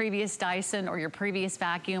your previous Dyson or your previous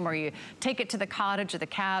vacuum, or you take it to the cottage or the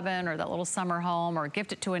cabin or that little summer home, or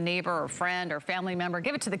gift it to a neighbor or friend or family member,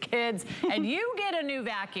 give it to the kids, and you get a new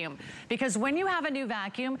vacuum. Because when you have a new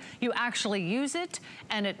vacuum, you actually use it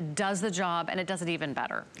and it does the job, and it does it even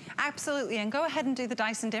better. Absolutely, and go ahead and do the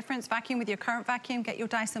Dyson difference. Vacuum with your current vacuum, get your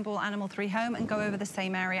Dyson Ball Animal 3 home and go over the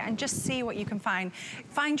same area and just see what you can find.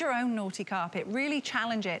 Find your own naughty carpet, really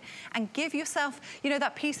challenge it, and give yourself, you know,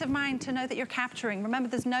 that peace of mind to know that you're capturing. Remember,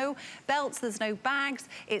 there's no belts, there's no bags.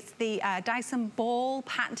 It's the Dyson Ball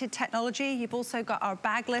patented technology. You've also got our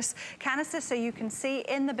bagless canister, so you can see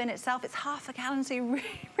in the bin itself, it's half a gallon, so you're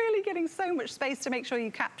really getting so much space to make sure you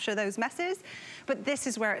capture those messes. But this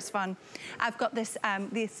is where it's fun. I've got this,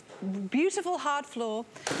 this beautiful hard floor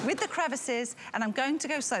with the crevices, and I'm going to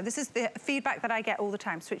go slow. This is the feedback that I get all the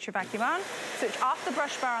time. Switch your vacuum on, switch off the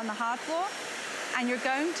brush bar on the hard floor, and you're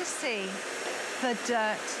going to see the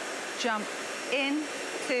dirt jump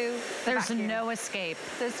into the vacuum. No escape.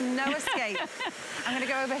 There's no escape. I'm gonna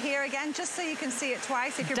go over here again, just so you can see it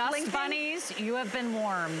twice. If you're Dust blinking, bunnies, you have been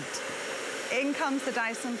warmed. in comes the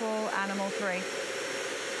Dyson Ball Animal 3.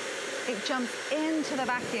 It jumps into the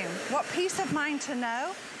vacuum. What peace of mind to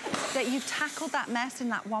know that you've tackled that mess in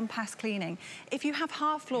that one pass cleaning. If you have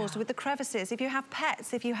hard floors with the crevices, if you have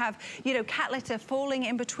pets, if you have, you know, cat litter falling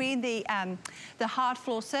in between the hard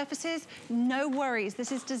floor surfaces, no worries.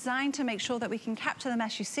 This is designed to make sure that we can capture the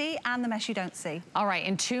mess you see and the mess you don't see. All right,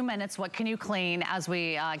 in 2 minutes, what can you clean as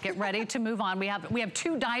we get ready to move on? We have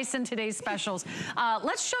 2 Dyson Today specials.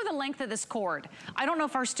 Let's show the length of this cord. I don't know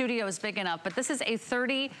if our studio is big enough, but this is a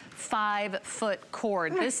 35-foot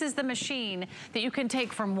cord. This is the machine that you can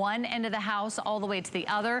take from one end of the house all the way to the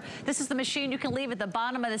other. This is the machine you can leave at the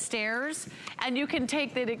bottom of the stairs, and you can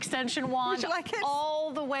take the extension wand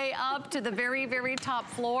all the way up to the very, very top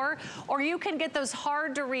floor, or you can get those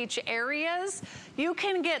hard to reach areas. You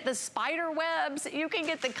can get the spider webs, you can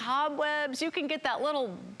get the cobwebs, you can get that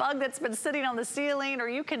little bug that's been sitting on the ceiling, or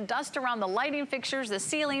you can dust around the lighting fixtures, the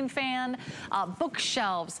ceiling fan,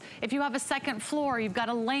 bookshelves. If you have a second floor, you've got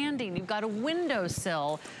a landing, you've got a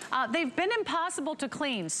windowsill. They've been impossible to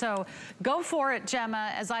clean, so go for it,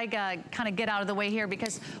 Gemma, as I kind of get out of the way here,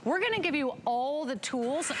 because we're gonna give you all the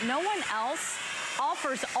tools. No one else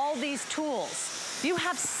offers all these tools. You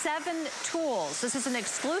have 7 tools. This is an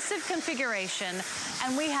exclusive configuration,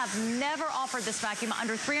 and we have never offered this vacuum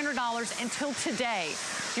under $300 until today.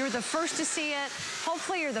 You're the first to see it.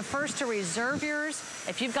 Hopefully you're the first to reserve yours.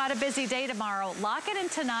 If you've got a busy day tomorrow, lock it in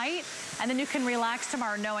tonight, and then you can relax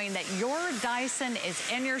tomorrow knowing that your Dyson is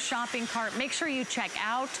in your shopping cart. Make sure you check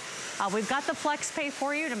out. We've got the flex pay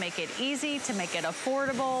for you to make it easy, to make it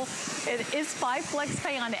affordable. It is 5 flex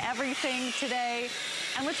pay on everything today.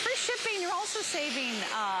 And with free shipping, you're also saving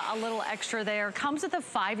a little extra there. Comes with a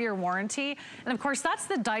 5-year warranty. And of course, that's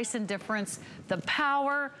the Dyson difference, the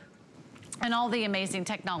power, and all the amazing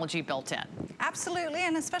technology built in. Absolutely,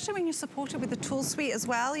 and especially when you're supported with the tool suite as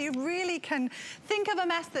well, you really can think of a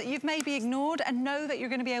mess that you've maybe ignored and know that you're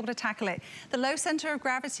going to be able to tackle it. The low center of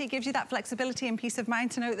gravity gives you that flexibility and peace of mind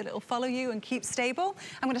to know that it'll follow you and keep stable.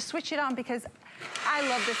 I'm going to switch it on because I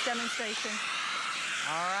love this demonstration.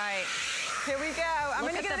 All right. Here we go. I'm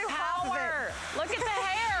going to get a power. Look at the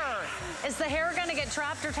hair. Is the hair going to get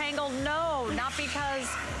trapped or tangled? No, not because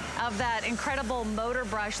of that incredible motor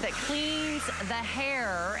brush that cleans the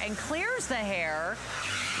hair and clears the hair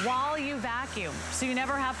while you vacuum, so you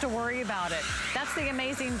never have to worry about it. That's the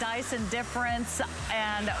amazing Dyson difference,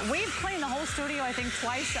 and we've cleaned the whole studio, I think,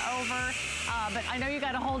 twice over, but I know you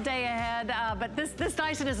got a whole day ahead, but this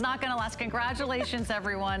Dyson is not gonna last. Congratulations,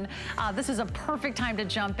 everyone. This is a perfect time to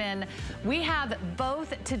jump in. We have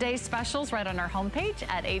both today's specials right on our homepage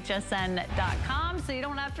at hsn.com, so you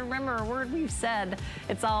don't have to remember a word we've said.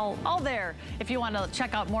 It's all there if you want to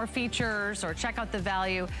check out more features or check out the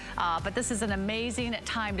value, but this is an amazing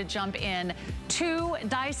time to jump in. 2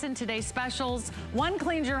 Dyson Today specials. One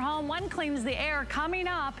cleans your home, one cleans the air. Coming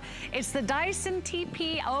up, it's the Dyson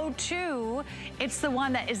TP02. It's the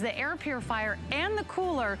one that is the air purifier and the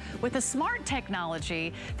cooler with a smart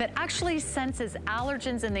technology that actually senses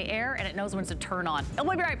allergens in the air and it knows when to turn on. And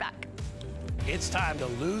we'll be right back. It's time to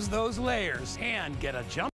lose those layers and get a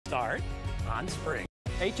jump start on spring.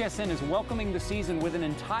 HSN is welcoming the season with an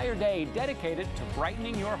entire day dedicated to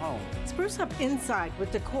brightening your home. Spruce up inside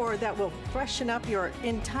with decor that will freshen up your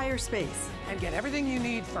entire space. And get everything you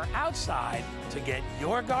need for outside to get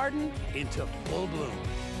your garden into full bloom.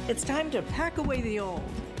 It's time to pack away the old.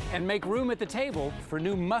 And make room at the table for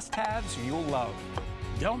new must-haves you'll love.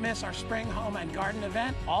 Don't miss our spring home and garden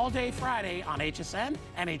event all day Friday on HSN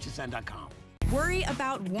and hsn.com. Worry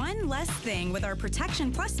about one less thing with our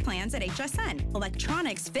Protection Plus plans at HSN.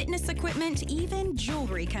 Electronics, fitness equipment, even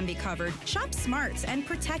jewelry can be covered. Shop smart and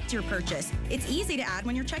protect your purchase. It's easy to add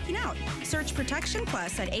when you're checking out. Search Protection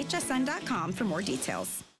Plus at hsn.com for more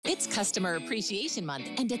details. It's Customer Appreciation Month,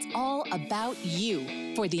 and it's all about you.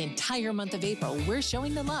 For the entire month of April, we're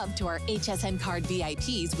showing the love to our HSN card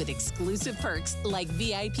VIPs with exclusive perks like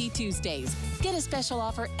VIP Tuesdays. Get a special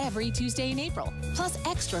offer every Tuesday in April, plus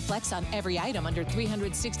extra flex on every item under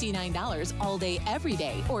 $369 all day, every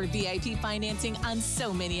day, or VIP financing on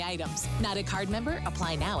so many items. Not a card member?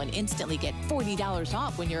 Apply now and instantly get $40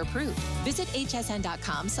 off when you're approved. Visit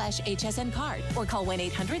hsn.com/HSN card or call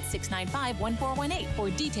 1-800-695-1418 for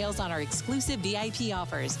details on our exclusive VIP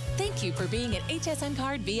offers. Thank you for being an HSN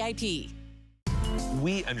Card VIP.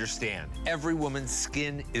 We understand every woman's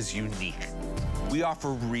skin is unique. We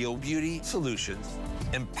offer real beauty solutions,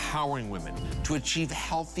 empowering women to achieve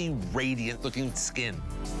healthy, radiant-looking skin.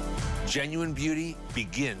 Genuine beauty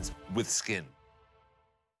begins with skin.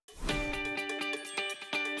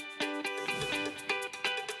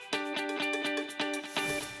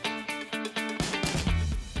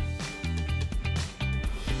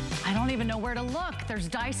 I don't even know where to look. There's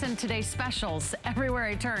Dyson Today specials everywhere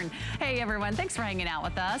I turn. Hey everyone, thanks for hanging out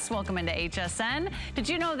with us. Welcome into HSN. Did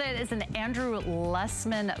you know that it's an Andrew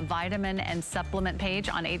Lessman vitamin and supplement page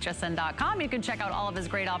on hsn.com? You can check out all of his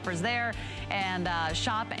great offers there and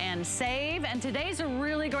shop and save. And today's a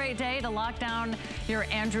really great day to lock down your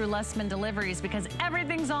Andrew Lessman deliveries because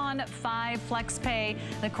everything's on 5 flex pay.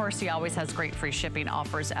 And of course, he always has great free shipping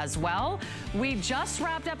offers as well. We just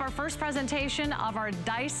wrapped up our first presentation of our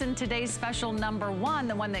Dyson Today special number 1,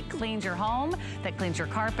 the one that cleans your home, that cleans your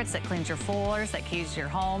carpets, that cleans your floors, that keys your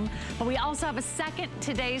home. But we also have a second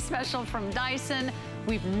Today special from Dyson.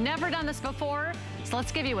 We've never done this before, so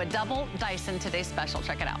let's give you a double Dyson Today special.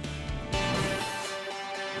 Check it out.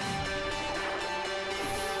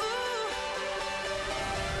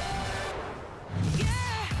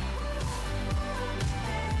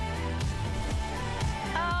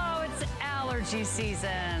 allergy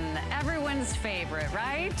season, everyone's favorite,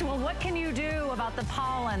 right? Well, what can you do about the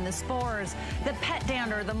pollen, the spores, the pet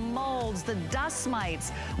dander, the molds, the dust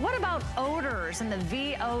mites? What about odors and the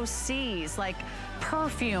VOCs like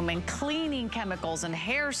perfume and cleaning chemicals and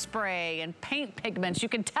hairspray and paint pigments? You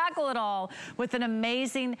can tackle it all with an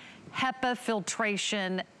amazing HEPA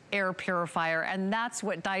filtration air purifier, and that's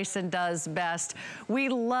what Dyson does best. We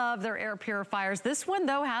love their air purifiers. This one,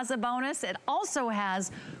 though, has a bonus. It also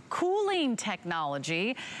has cooling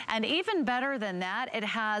technology, and even better than that, it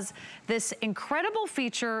has this incredible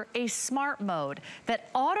feature, a smart mode that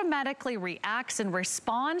automatically reacts and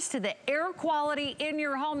responds to the air quality in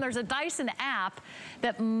your home. There's a Dyson app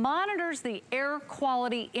that monitors the air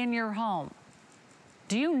quality in your home.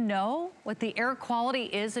 Do you know what the air quality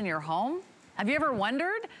is in your home? Have you ever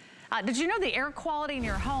wondered? Did you know the air quality in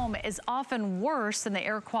your home is often worse than the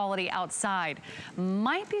air quality outside?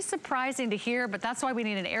 Might be surprising to hear, but that's why we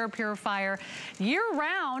need an air purifier.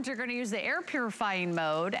 Year-round, you're gonna use the air purifying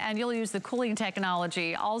mode, and you'll use the cooling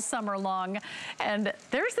technology all summer long. And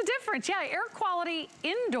there's the difference. Yeah, air quality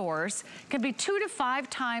indoors can be 2 to 5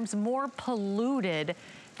 times more polluted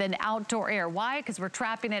than outdoor air. Why? Because we're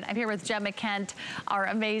trapping it. I'm here with Gemma Kent, our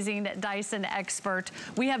amazing Dyson expert.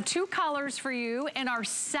 We have 2 colors for you in our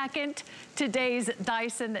second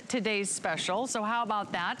Dyson Today's Special. So how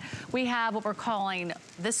about that? We have what we're calling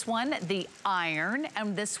this one, the iron,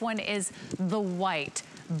 and this one is the white.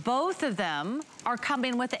 Both of them are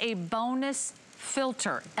coming with a bonus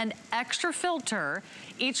filter, an extra filter.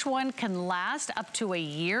 Each one can last up to a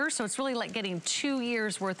year, so it's really like getting 2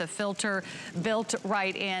 years worth of filter built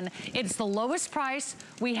right in. It's the lowest price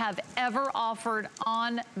we have ever offered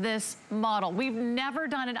on this model. We've never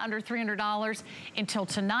done it under $300 until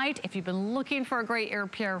tonight. If you've been looking for a great air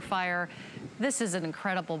purifier, this is an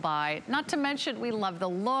incredible buy. Not to mention, we love the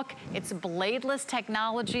look. It's bladeless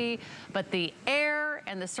technology, but the air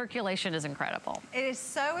and the circulation is incredible. It is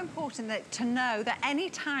so important to know that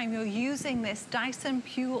anytime you're using this Dyson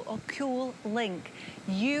Cool Link,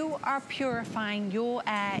 you are purifying your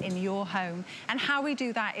air in your home. And how we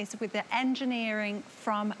do that is with the engineering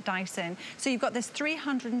from Dyson. So you've got this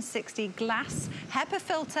 360 glass HEPA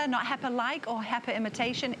filter, not HEPA-like or HEPA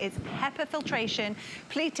imitation, it's HEPA filtration,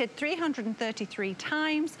 pleated 333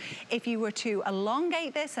 times. If you were to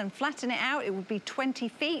elongate this and flatten it out, it would be 20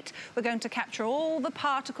 feet. We're going to capture all the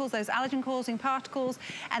particles, those allergen-causing particles,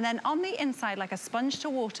 and then on the inside, like a sponge to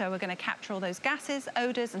water, we're going to capture all those gases,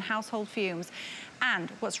 odors, and household fumes.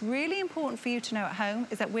 And what's really important for you to know at home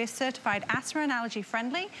is that we're certified asthma and allergy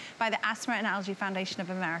friendly by the Asthma and Allergy Foundation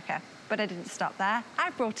of America. But I didn't stop there.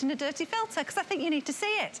 I brought in a dirty filter because I think you need to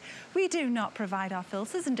see it. We do not provide our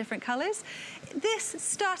filters in different colors. This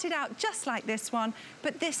started out just like this one,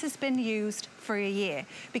 but this has been used for a year.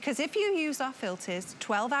 Because if you use our filters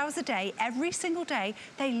 12 hours a day, every single day,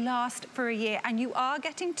 they last for a year, and you are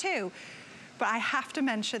getting 2. But I have to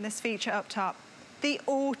mention this feature up top, the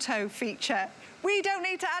auto feature. We don't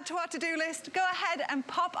need to add to our to-do list. Go ahead and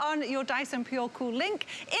pop on your Dyson Pure Cool Link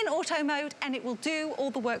in auto mode, and it will do all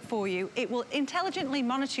the work for you. It will intelligently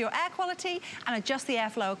monitor your air quality and adjust the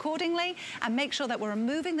airflow accordingly, and make sure that we're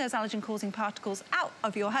removing those allergen-causing particles out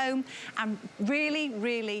of your home and really,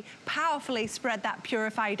 really powerfully spread that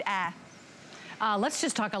purified air. Let's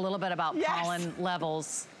just talk a little bit about pollen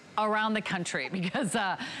levels around the country, because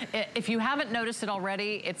if you haven't noticed it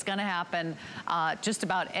already, it's gonna happen just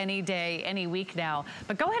about any day, any week now.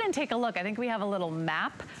 But go ahead and take a look. I think we have a little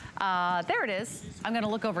map. There it is. I'm gonna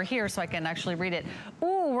look over here so I can actually read it.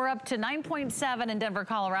 Ooh, we're up to 9.7 in Denver,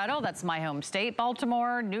 Colorado. That's my home state.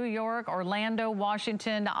 Baltimore, New York, Orlando,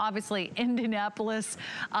 Washington, obviously Indianapolis.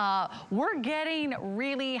 We're getting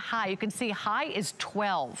really high. You can see high is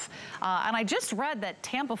 12. And I just read that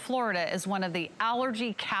Tampa, Florida is one of the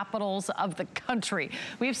allergy capitals of the country.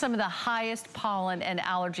 We have some of the highest pollen and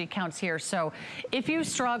allergy counts here. So if you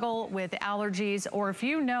struggle with allergies, or if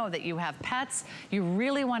you know that you have pets, you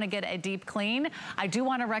really want to get a deep clean, I do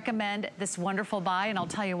want to recommend this wonderful buy, and I'll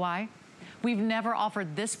tell you why. We've never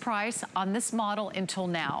offered this price on this model until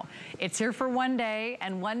now. It's here for one day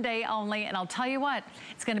and one day only, and I'll tell you what,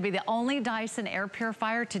 it's going to be the only Dyson air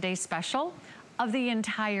purifier Today's Special of the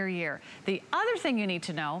entire year. The other thing you need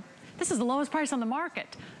to know, this is the lowest price on the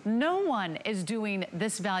market. No one is doing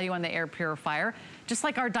this value on the air purifier. Just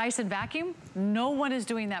like our Dyson vacuum, no one is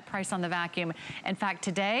doing that price on the vacuum. In fact,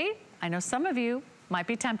 today, I know some of you might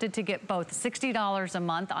be tempted to get both. $60 a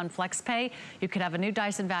month on FlexPay. You could have a new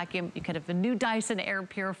Dyson vacuum. You could have a new Dyson air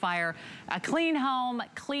purifier, a clean home,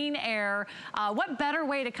 clean air. What better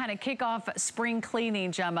way to kind of kick off spring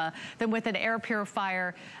cleaning, Gemma, than with an air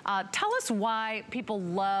purifier? Tell us why people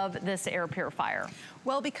love this air purifier.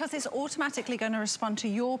 Well, because it's automatically going to respond to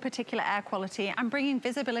your particular air quality. I'm bringing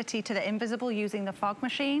visibility to the invisible using the fog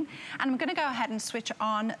machine. And I'm going to go ahead and switch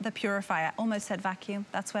on the purifier. Almost said vacuum.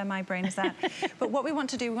 That's where my brain is at. But what we want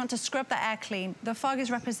to do, we want to scrub the air clean. The fog is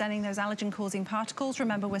representing those allergen-causing particles.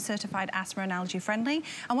 Remember, we're certified asthma and allergy friendly.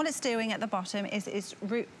 And what it's doing at the bottom is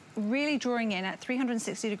really drawing in at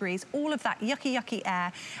 360 degrees all of that yucky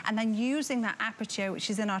air, and then using that aperture, which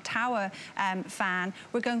is in our tower fan,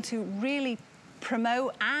 we're going to really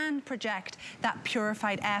promote and project that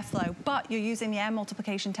purified airflow. But you're using the air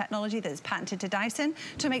multiplication technology that is patented to Dyson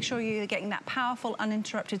to make sure you're getting that powerful,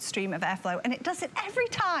 uninterrupted stream of airflow. And it does it every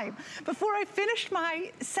time. Before I finished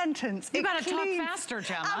my sentence, you gotta talk faster,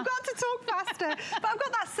 Gemma. I've got to talk faster, but I've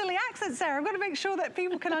got that silly accent, Sarah. I've got to make sure that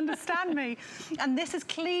people can understand me. And this has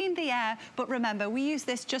cleaned the air, but remember, we use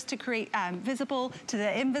this just to create visible to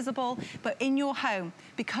the invisible, but in your home,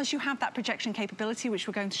 because you have that projection capability, which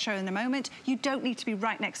we're going to show in a moment, you don't need to be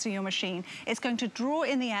right next to your machine. It's going to draw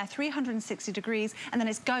in the air 360 degrees, and then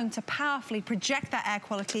it's going to powerfully project that air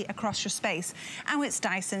quality across your space. And it's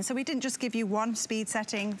Dyson, so we didn't just give you one speed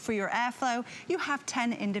setting for your airflow, you have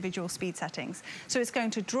 10 individual speed settings. So it's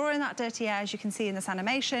going to draw in that dirty air, as you can see in this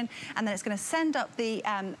animation, and then it's going to send up the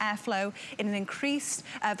airflow in an increased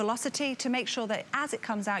velocity to make sure that as it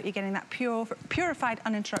comes out, you're getting that purified,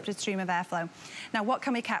 uninterrupted stream of airflow. Now, what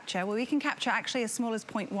can we capture? Well, we can capture actually as small as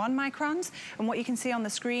 0.1 microns, and what you can see on the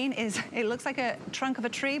screen is it looks like a trunk of a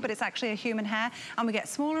tree, but it's actually a human hair, and we get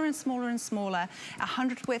smaller and smaller and smaller.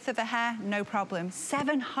 100th width of a hair, no problem.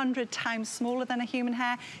 700 times smaller than a human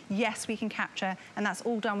hair, yes, we can capture, and that's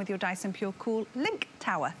all done with your Dyson Pure Cool Link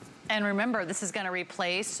Tower. And remember, this is going to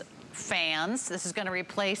replace fans. This is going to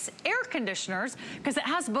replace air conditioners because it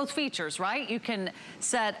has both features, right? You can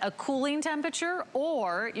set a cooling temperature,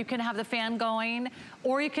 or you can have the fan going,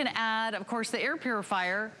 or you can add, of course, the air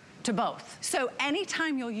purifier to both. So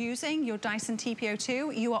anytime you're using your Dyson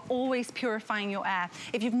TPO2, you are always purifying your air.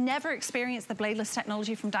 If you've never experienced the bladeless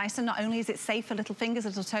technology from Dyson, not only is it safe for little fingers,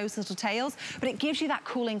 little toes, little tails, but it gives you that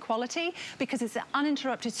cooling quality because it's an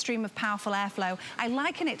uninterrupted stream of powerful airflow. I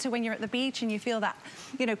liken it to when you're at the beach and you feel that,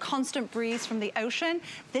 you know, constant breeze from the ocean.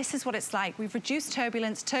 This is what it's like. We've reduced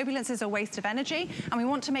turbulence. Turbulence is a waste of energy, and we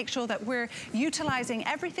want to make sure that we're utilizing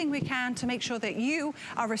everything we can to make sure that you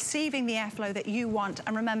are receiving the airflow that you want.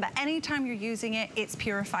 And remember, anytime you're using it, it's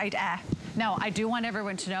purified air. Now, I do want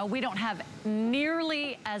everyone to know we don't have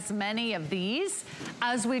nearly as many of these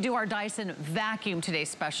as we do our Dyson Vacuum Today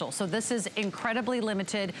special. So this is incredibly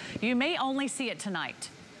limited. You may only see it tonight.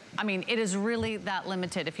 I mean, it is really that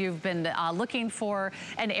limited. If you've been looking for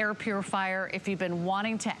an air purifier, if you've been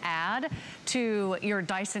wanting to add to your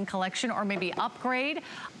Dyson collection or maybe upgrade,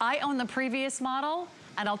 I own the previous model.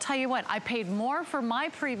 And I'll tell you what, I paid more for my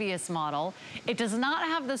previous model. It does not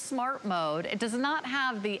have the smart mode. It does not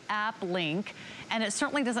have the app link. And it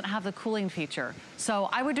certainly doesn't have the cooling feature. So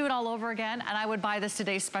I would do it all over again, and I would buy this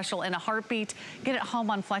today's special in a heartbeat. Get it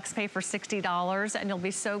home on FlexPay for $60, and you'll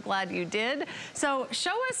be so glad you did. So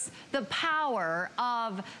show us the power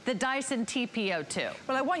of the Dyson TPO2.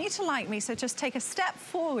 Well, I want you to like me, so just take a step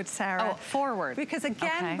forward, Sarah. Oh, forward. Because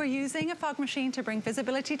again, we're using a fog machine to bring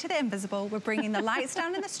visibility to the invisible. We're bringing the lights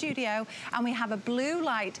down in the studio, and we have a blue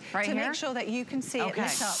light to make sure that you can see it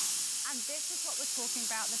lit up. And this is what we're talking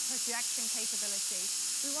about, the projection capability.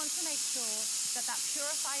 We want to make sure that that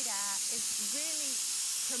purified air is really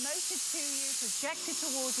promoted to you, projected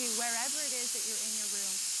towards you, wherever it is that you're in your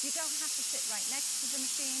room. You don't have to sit right next to the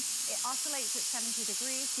machine. It oscillates at 70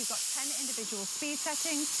 degrees. You've got 10 individual speed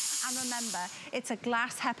settings. And remember, it's a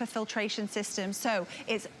glass HEPA filtration system. So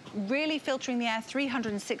it's really filtering the air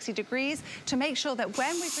 360 degrees to make sure that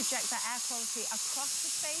when we project that air quality across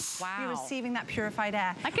the space, you're receiving that purified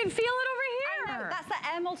air. I can feel it over here. I know, that's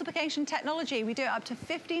the air multiplication technology. We do it up to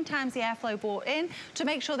 15 times the airflow brought in to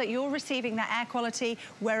make sure that you're receiving that air quality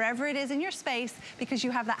wherever it is in your space, because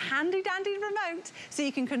you have that handy dandy remote so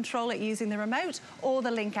you can control it using the remote or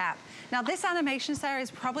the Link app. Now this animation, Sarah,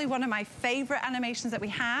 is probably one of my favorite animations that we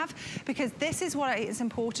have, because this is what is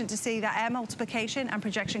important to see, that air multiplication and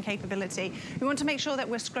projection capability. We want to make sure that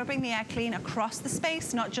we're scrubbing the air clean across the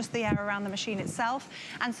space, not just the air around the machine itself.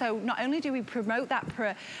 And so not only do we promote that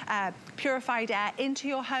purified air into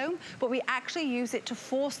your home, but we actually use it to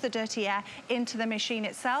force the dirty air into the machine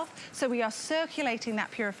itself. So we are circulating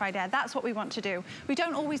that purified air. That's what we want to do. We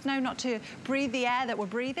don't always know not to breathe the air that we're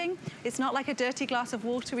breathing. It's not like a dirty glass of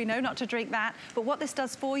water. We know not to drink that. But what this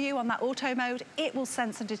does for you on that auto mode, it will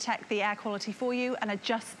sense and detect the air quality for you and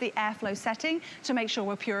adjust the airflow setting to make sure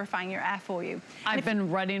we're purifying your air for you. I've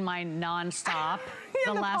been running mine nonstop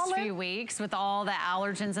the last few weeks with all the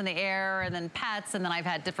allergens in the air, and then pets, and then I've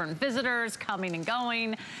had different visitors coming and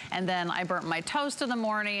going. And then I burnt my toast in the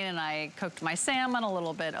morning and I cooked my salmon a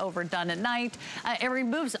little bit overdone at night. It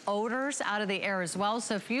removes odors out of the air as well.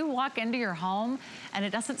 So if you walk into your home and it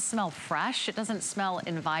doesn't smell fresh, it doesn't smell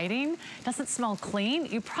inviting, it doesn't smell clean,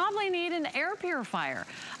 you probably need an air purifier.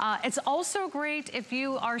 It's also great if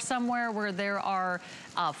you are somewhere where there are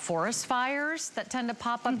forest fires that tend to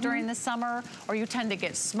pop up during the summer, or you tend to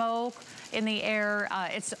get smoke in the air.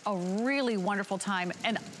 It's a really wonderful time,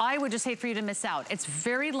 and I would just hate for you to miss out. It's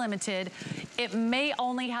very limited. It may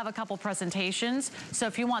only have a couple presentations, so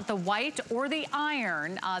if you want the white or the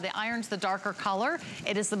iron's the darker color.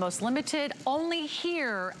 It is the most limited. Only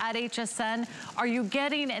here at HSN are you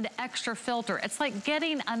getting an extra filter. It's like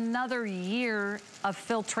getting another year of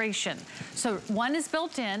filtration. So one is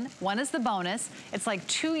built in, one is the bonus. It's like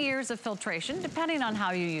 2 years of filtration, depending on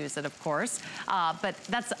how you use it, of course. But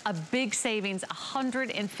that's a big savings,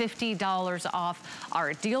 $150 off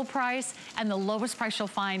our deal price, and the lowest price you'll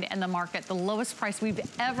find in the market, the lowest price we've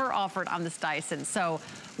ever offered on this Dyson. So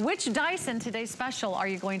which Dyson today's special are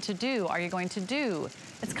you going to do?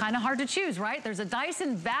 It's kind of hard to choose, right? There's a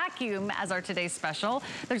Dyson vacuum as our today's special.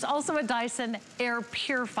 There's also a Dyson air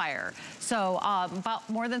purifier. So about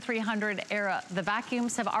more than 300 the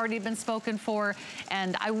vacuums have already been spoken for.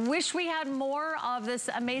 And I wish we had more of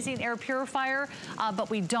this amazing air purifier,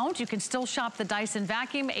 but we don't. You can still shop the Dyson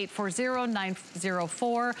vacuum,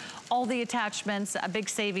 840-904. All the attachments, a big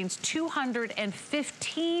savings,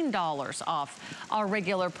 $215 off our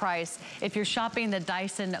regular price if you're shopping the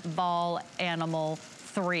Dyson Ball Animal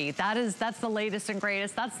 3. That's the latest and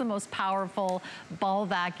greatest. That's the most powerful ball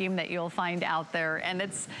vacuum that you'll find out there. And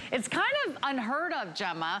it's kind of unheard of,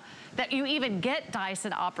 Gemma, that you even get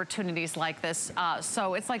Dyson opportunities like this.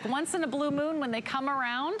 So it's like once in a blue moon when they come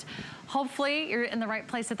around. Hopefully you're in the right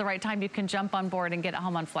place at the right time. You can jump on board and get it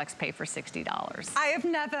home on FlexPay for $60. I have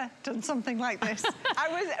never done something like this. I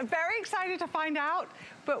was very excited to find out,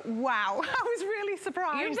 but wow, I was really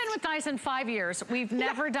surprised. You've been with Dyson 5 years. We've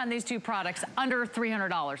never done these two products under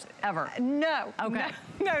 $300, ever. No. Okay.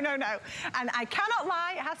 No. And I cannot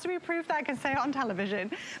lie, it has to be proof that I can say it on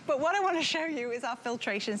television. But what I want to show you is our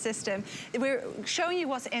filtration system. We're showing you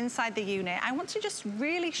what's inside the unit. I want to just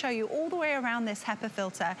really show you all the way around this HEPA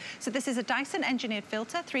filter. So this is a Dyson engineered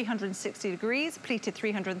filter, 360 degrees, pleated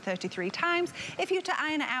 333 times. If you were to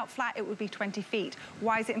iron it out flat, it would be 20 feet.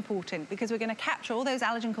 Why is it important? Because we're going to capture all those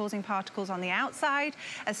allergen-causing particles on the outside,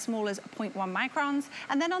 as small as 0.1 microns.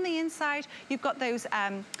 And then on the inside, you've got those,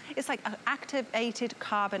 it's like an activated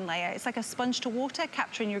carbon layer. It's like a sponge to water,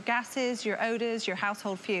 capturing your gases, your odors, your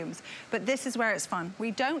household fumes. But this is where it's fun.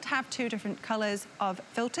 We don't have two different colors of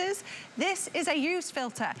filters. This is a used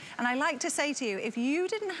filter. And I like to say to you, if you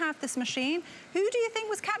didn't have this machine, who do you think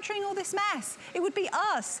was capturing all this mess? It would be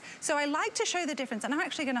us. So I like to show the difference, and I'm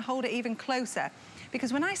actually going to hold it even closer,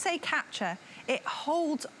 because when I say capture, it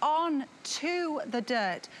holds on to the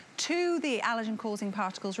dirt, to the allergen-causing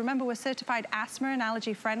particles. Remember, we're certified asthma and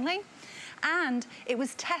allergy friendly. And it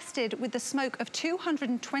was tested with the smoke of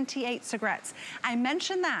 228 cigarettes. I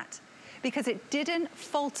mention that because it didn't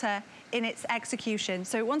falter in its execution.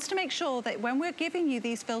 So it wants to make sure that when we're giving you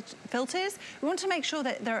these filters, we want to make sure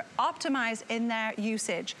that they're optimized in their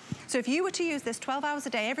usage. So if you were to use this 12 hours a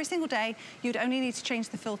day, every single day, you'd only need to change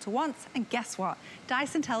the filter once. And guess what?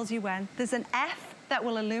 Dyson tells you when. There's an F that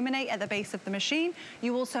will illuminate at the base of the machine.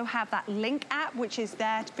 You also have that Link app, which is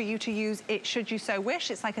there for you to use it should you so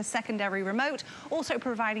wish. It's like a secondary remote, also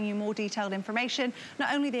providing you more detailed information,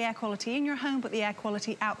 not only the air quality in your home, but the air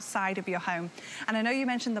quality outside of your home. And I know you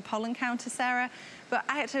mentioned the pollen counter, Sarah, but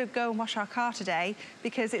I had to go and wash our car today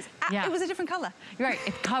because it was a different color. You're right,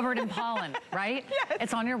 it's covered in pollen, right? Yes.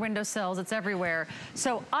 It's on your windowsills, it's everywhere.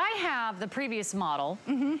 So I have the previous model.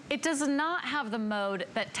 It does not have the mode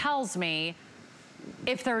that tells me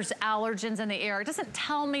if there's allergens in the air. It doesn't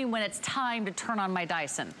tell me when it's time to turn on my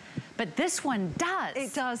Dyson. But this one does.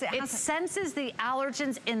 It does. It senses the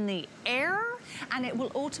allergens in the air, and it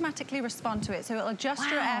will automatically respond to it. So it'll adjust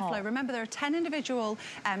your airflow. Remember, there are 10 individual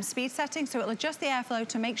speed settings, so it'll adjust the airflow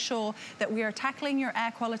to make sure that we are tackling your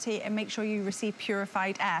air quality and make sure you receive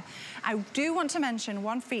purified air. I do want to mention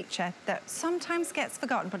one feature that sometimes gets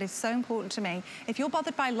forgotten, but is so important to me. If you're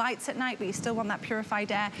bothered by lights at night, but you still want that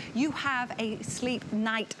purified air, you have a sleep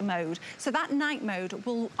night mode. So that night mode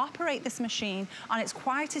will operate this machine on its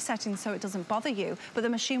quietest settings Dyson so it doesn't bother you, but the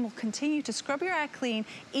machine will continue to scrub your air clean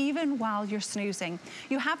even while you're snoozing.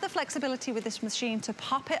 You have the flexibility with this machine to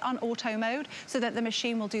pop it on auto mode so that the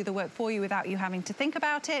machine will do the work for you without you having to think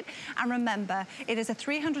about it. And remember, it is a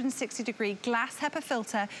 360-degree glass HEPA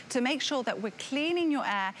filter to make sure that we're cleaning your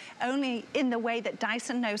air only in the way that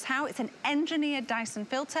Dyson knows how. It's an engineered Dyson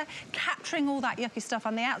filter, capturing all that yucky stuff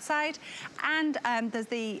on the outside. And there's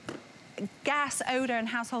the gas, odor, and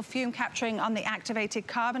household fume capturing on the activated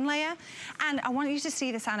carbon layer. And I want you to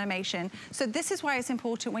see this animation. So this is why it's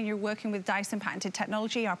important when you're working with Dyson patented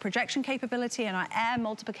technology, our projection capability and our air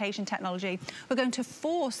multiplication technology. We're going to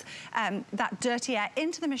force that dirty air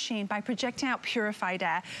into the machine by projecting out purified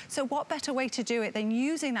air. So what better way to do it than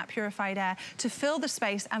using that purified air to fill the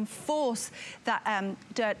space and force that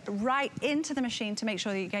dirt right into the machine to make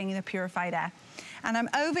sure that you're getting the purified air. And I'm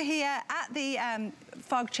over here at the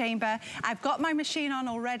fog chamber. I've got my machine on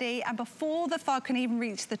already, and before the fog can even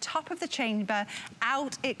reach the top of the chamber,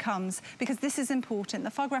 out it comes, because this is important.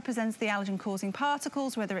 The fog represents the allergen-causing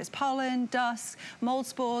particles, whether it's pollen, dust, mold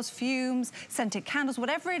spores, fumes, scented candles,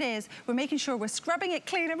 whatever it is, we're making sure we're scrubbing it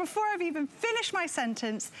clean. And before I've even finished my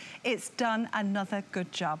sentence, it's done another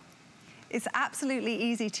good job. It's absolutely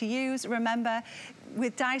easy to use. Remember,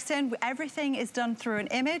 with Dyson, everything is done through an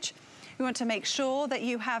image. We want to make sure that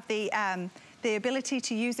you have the ability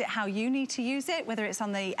to use it how you need to use it, whether it's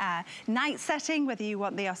on the night setting, whether you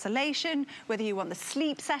want the oscillation, whether you want the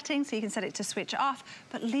sleep setting, so you can set it to switch off,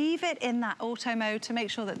 but leave it in that auto mode to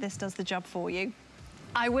make sure that this does the job for you.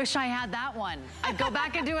 I wish I had that one. I'd go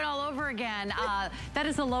back and do it all over again. That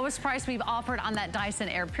is the lowest price we've offered on that Dyson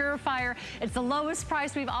air purifier. It's the lowest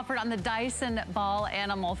price we've offered on the Dyson Ball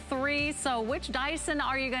Animal 3. So which Dyson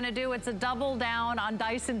are you gonna do? It's a double down on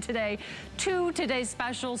Dyson today. Two today's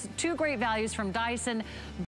specials, two great values from Dyson.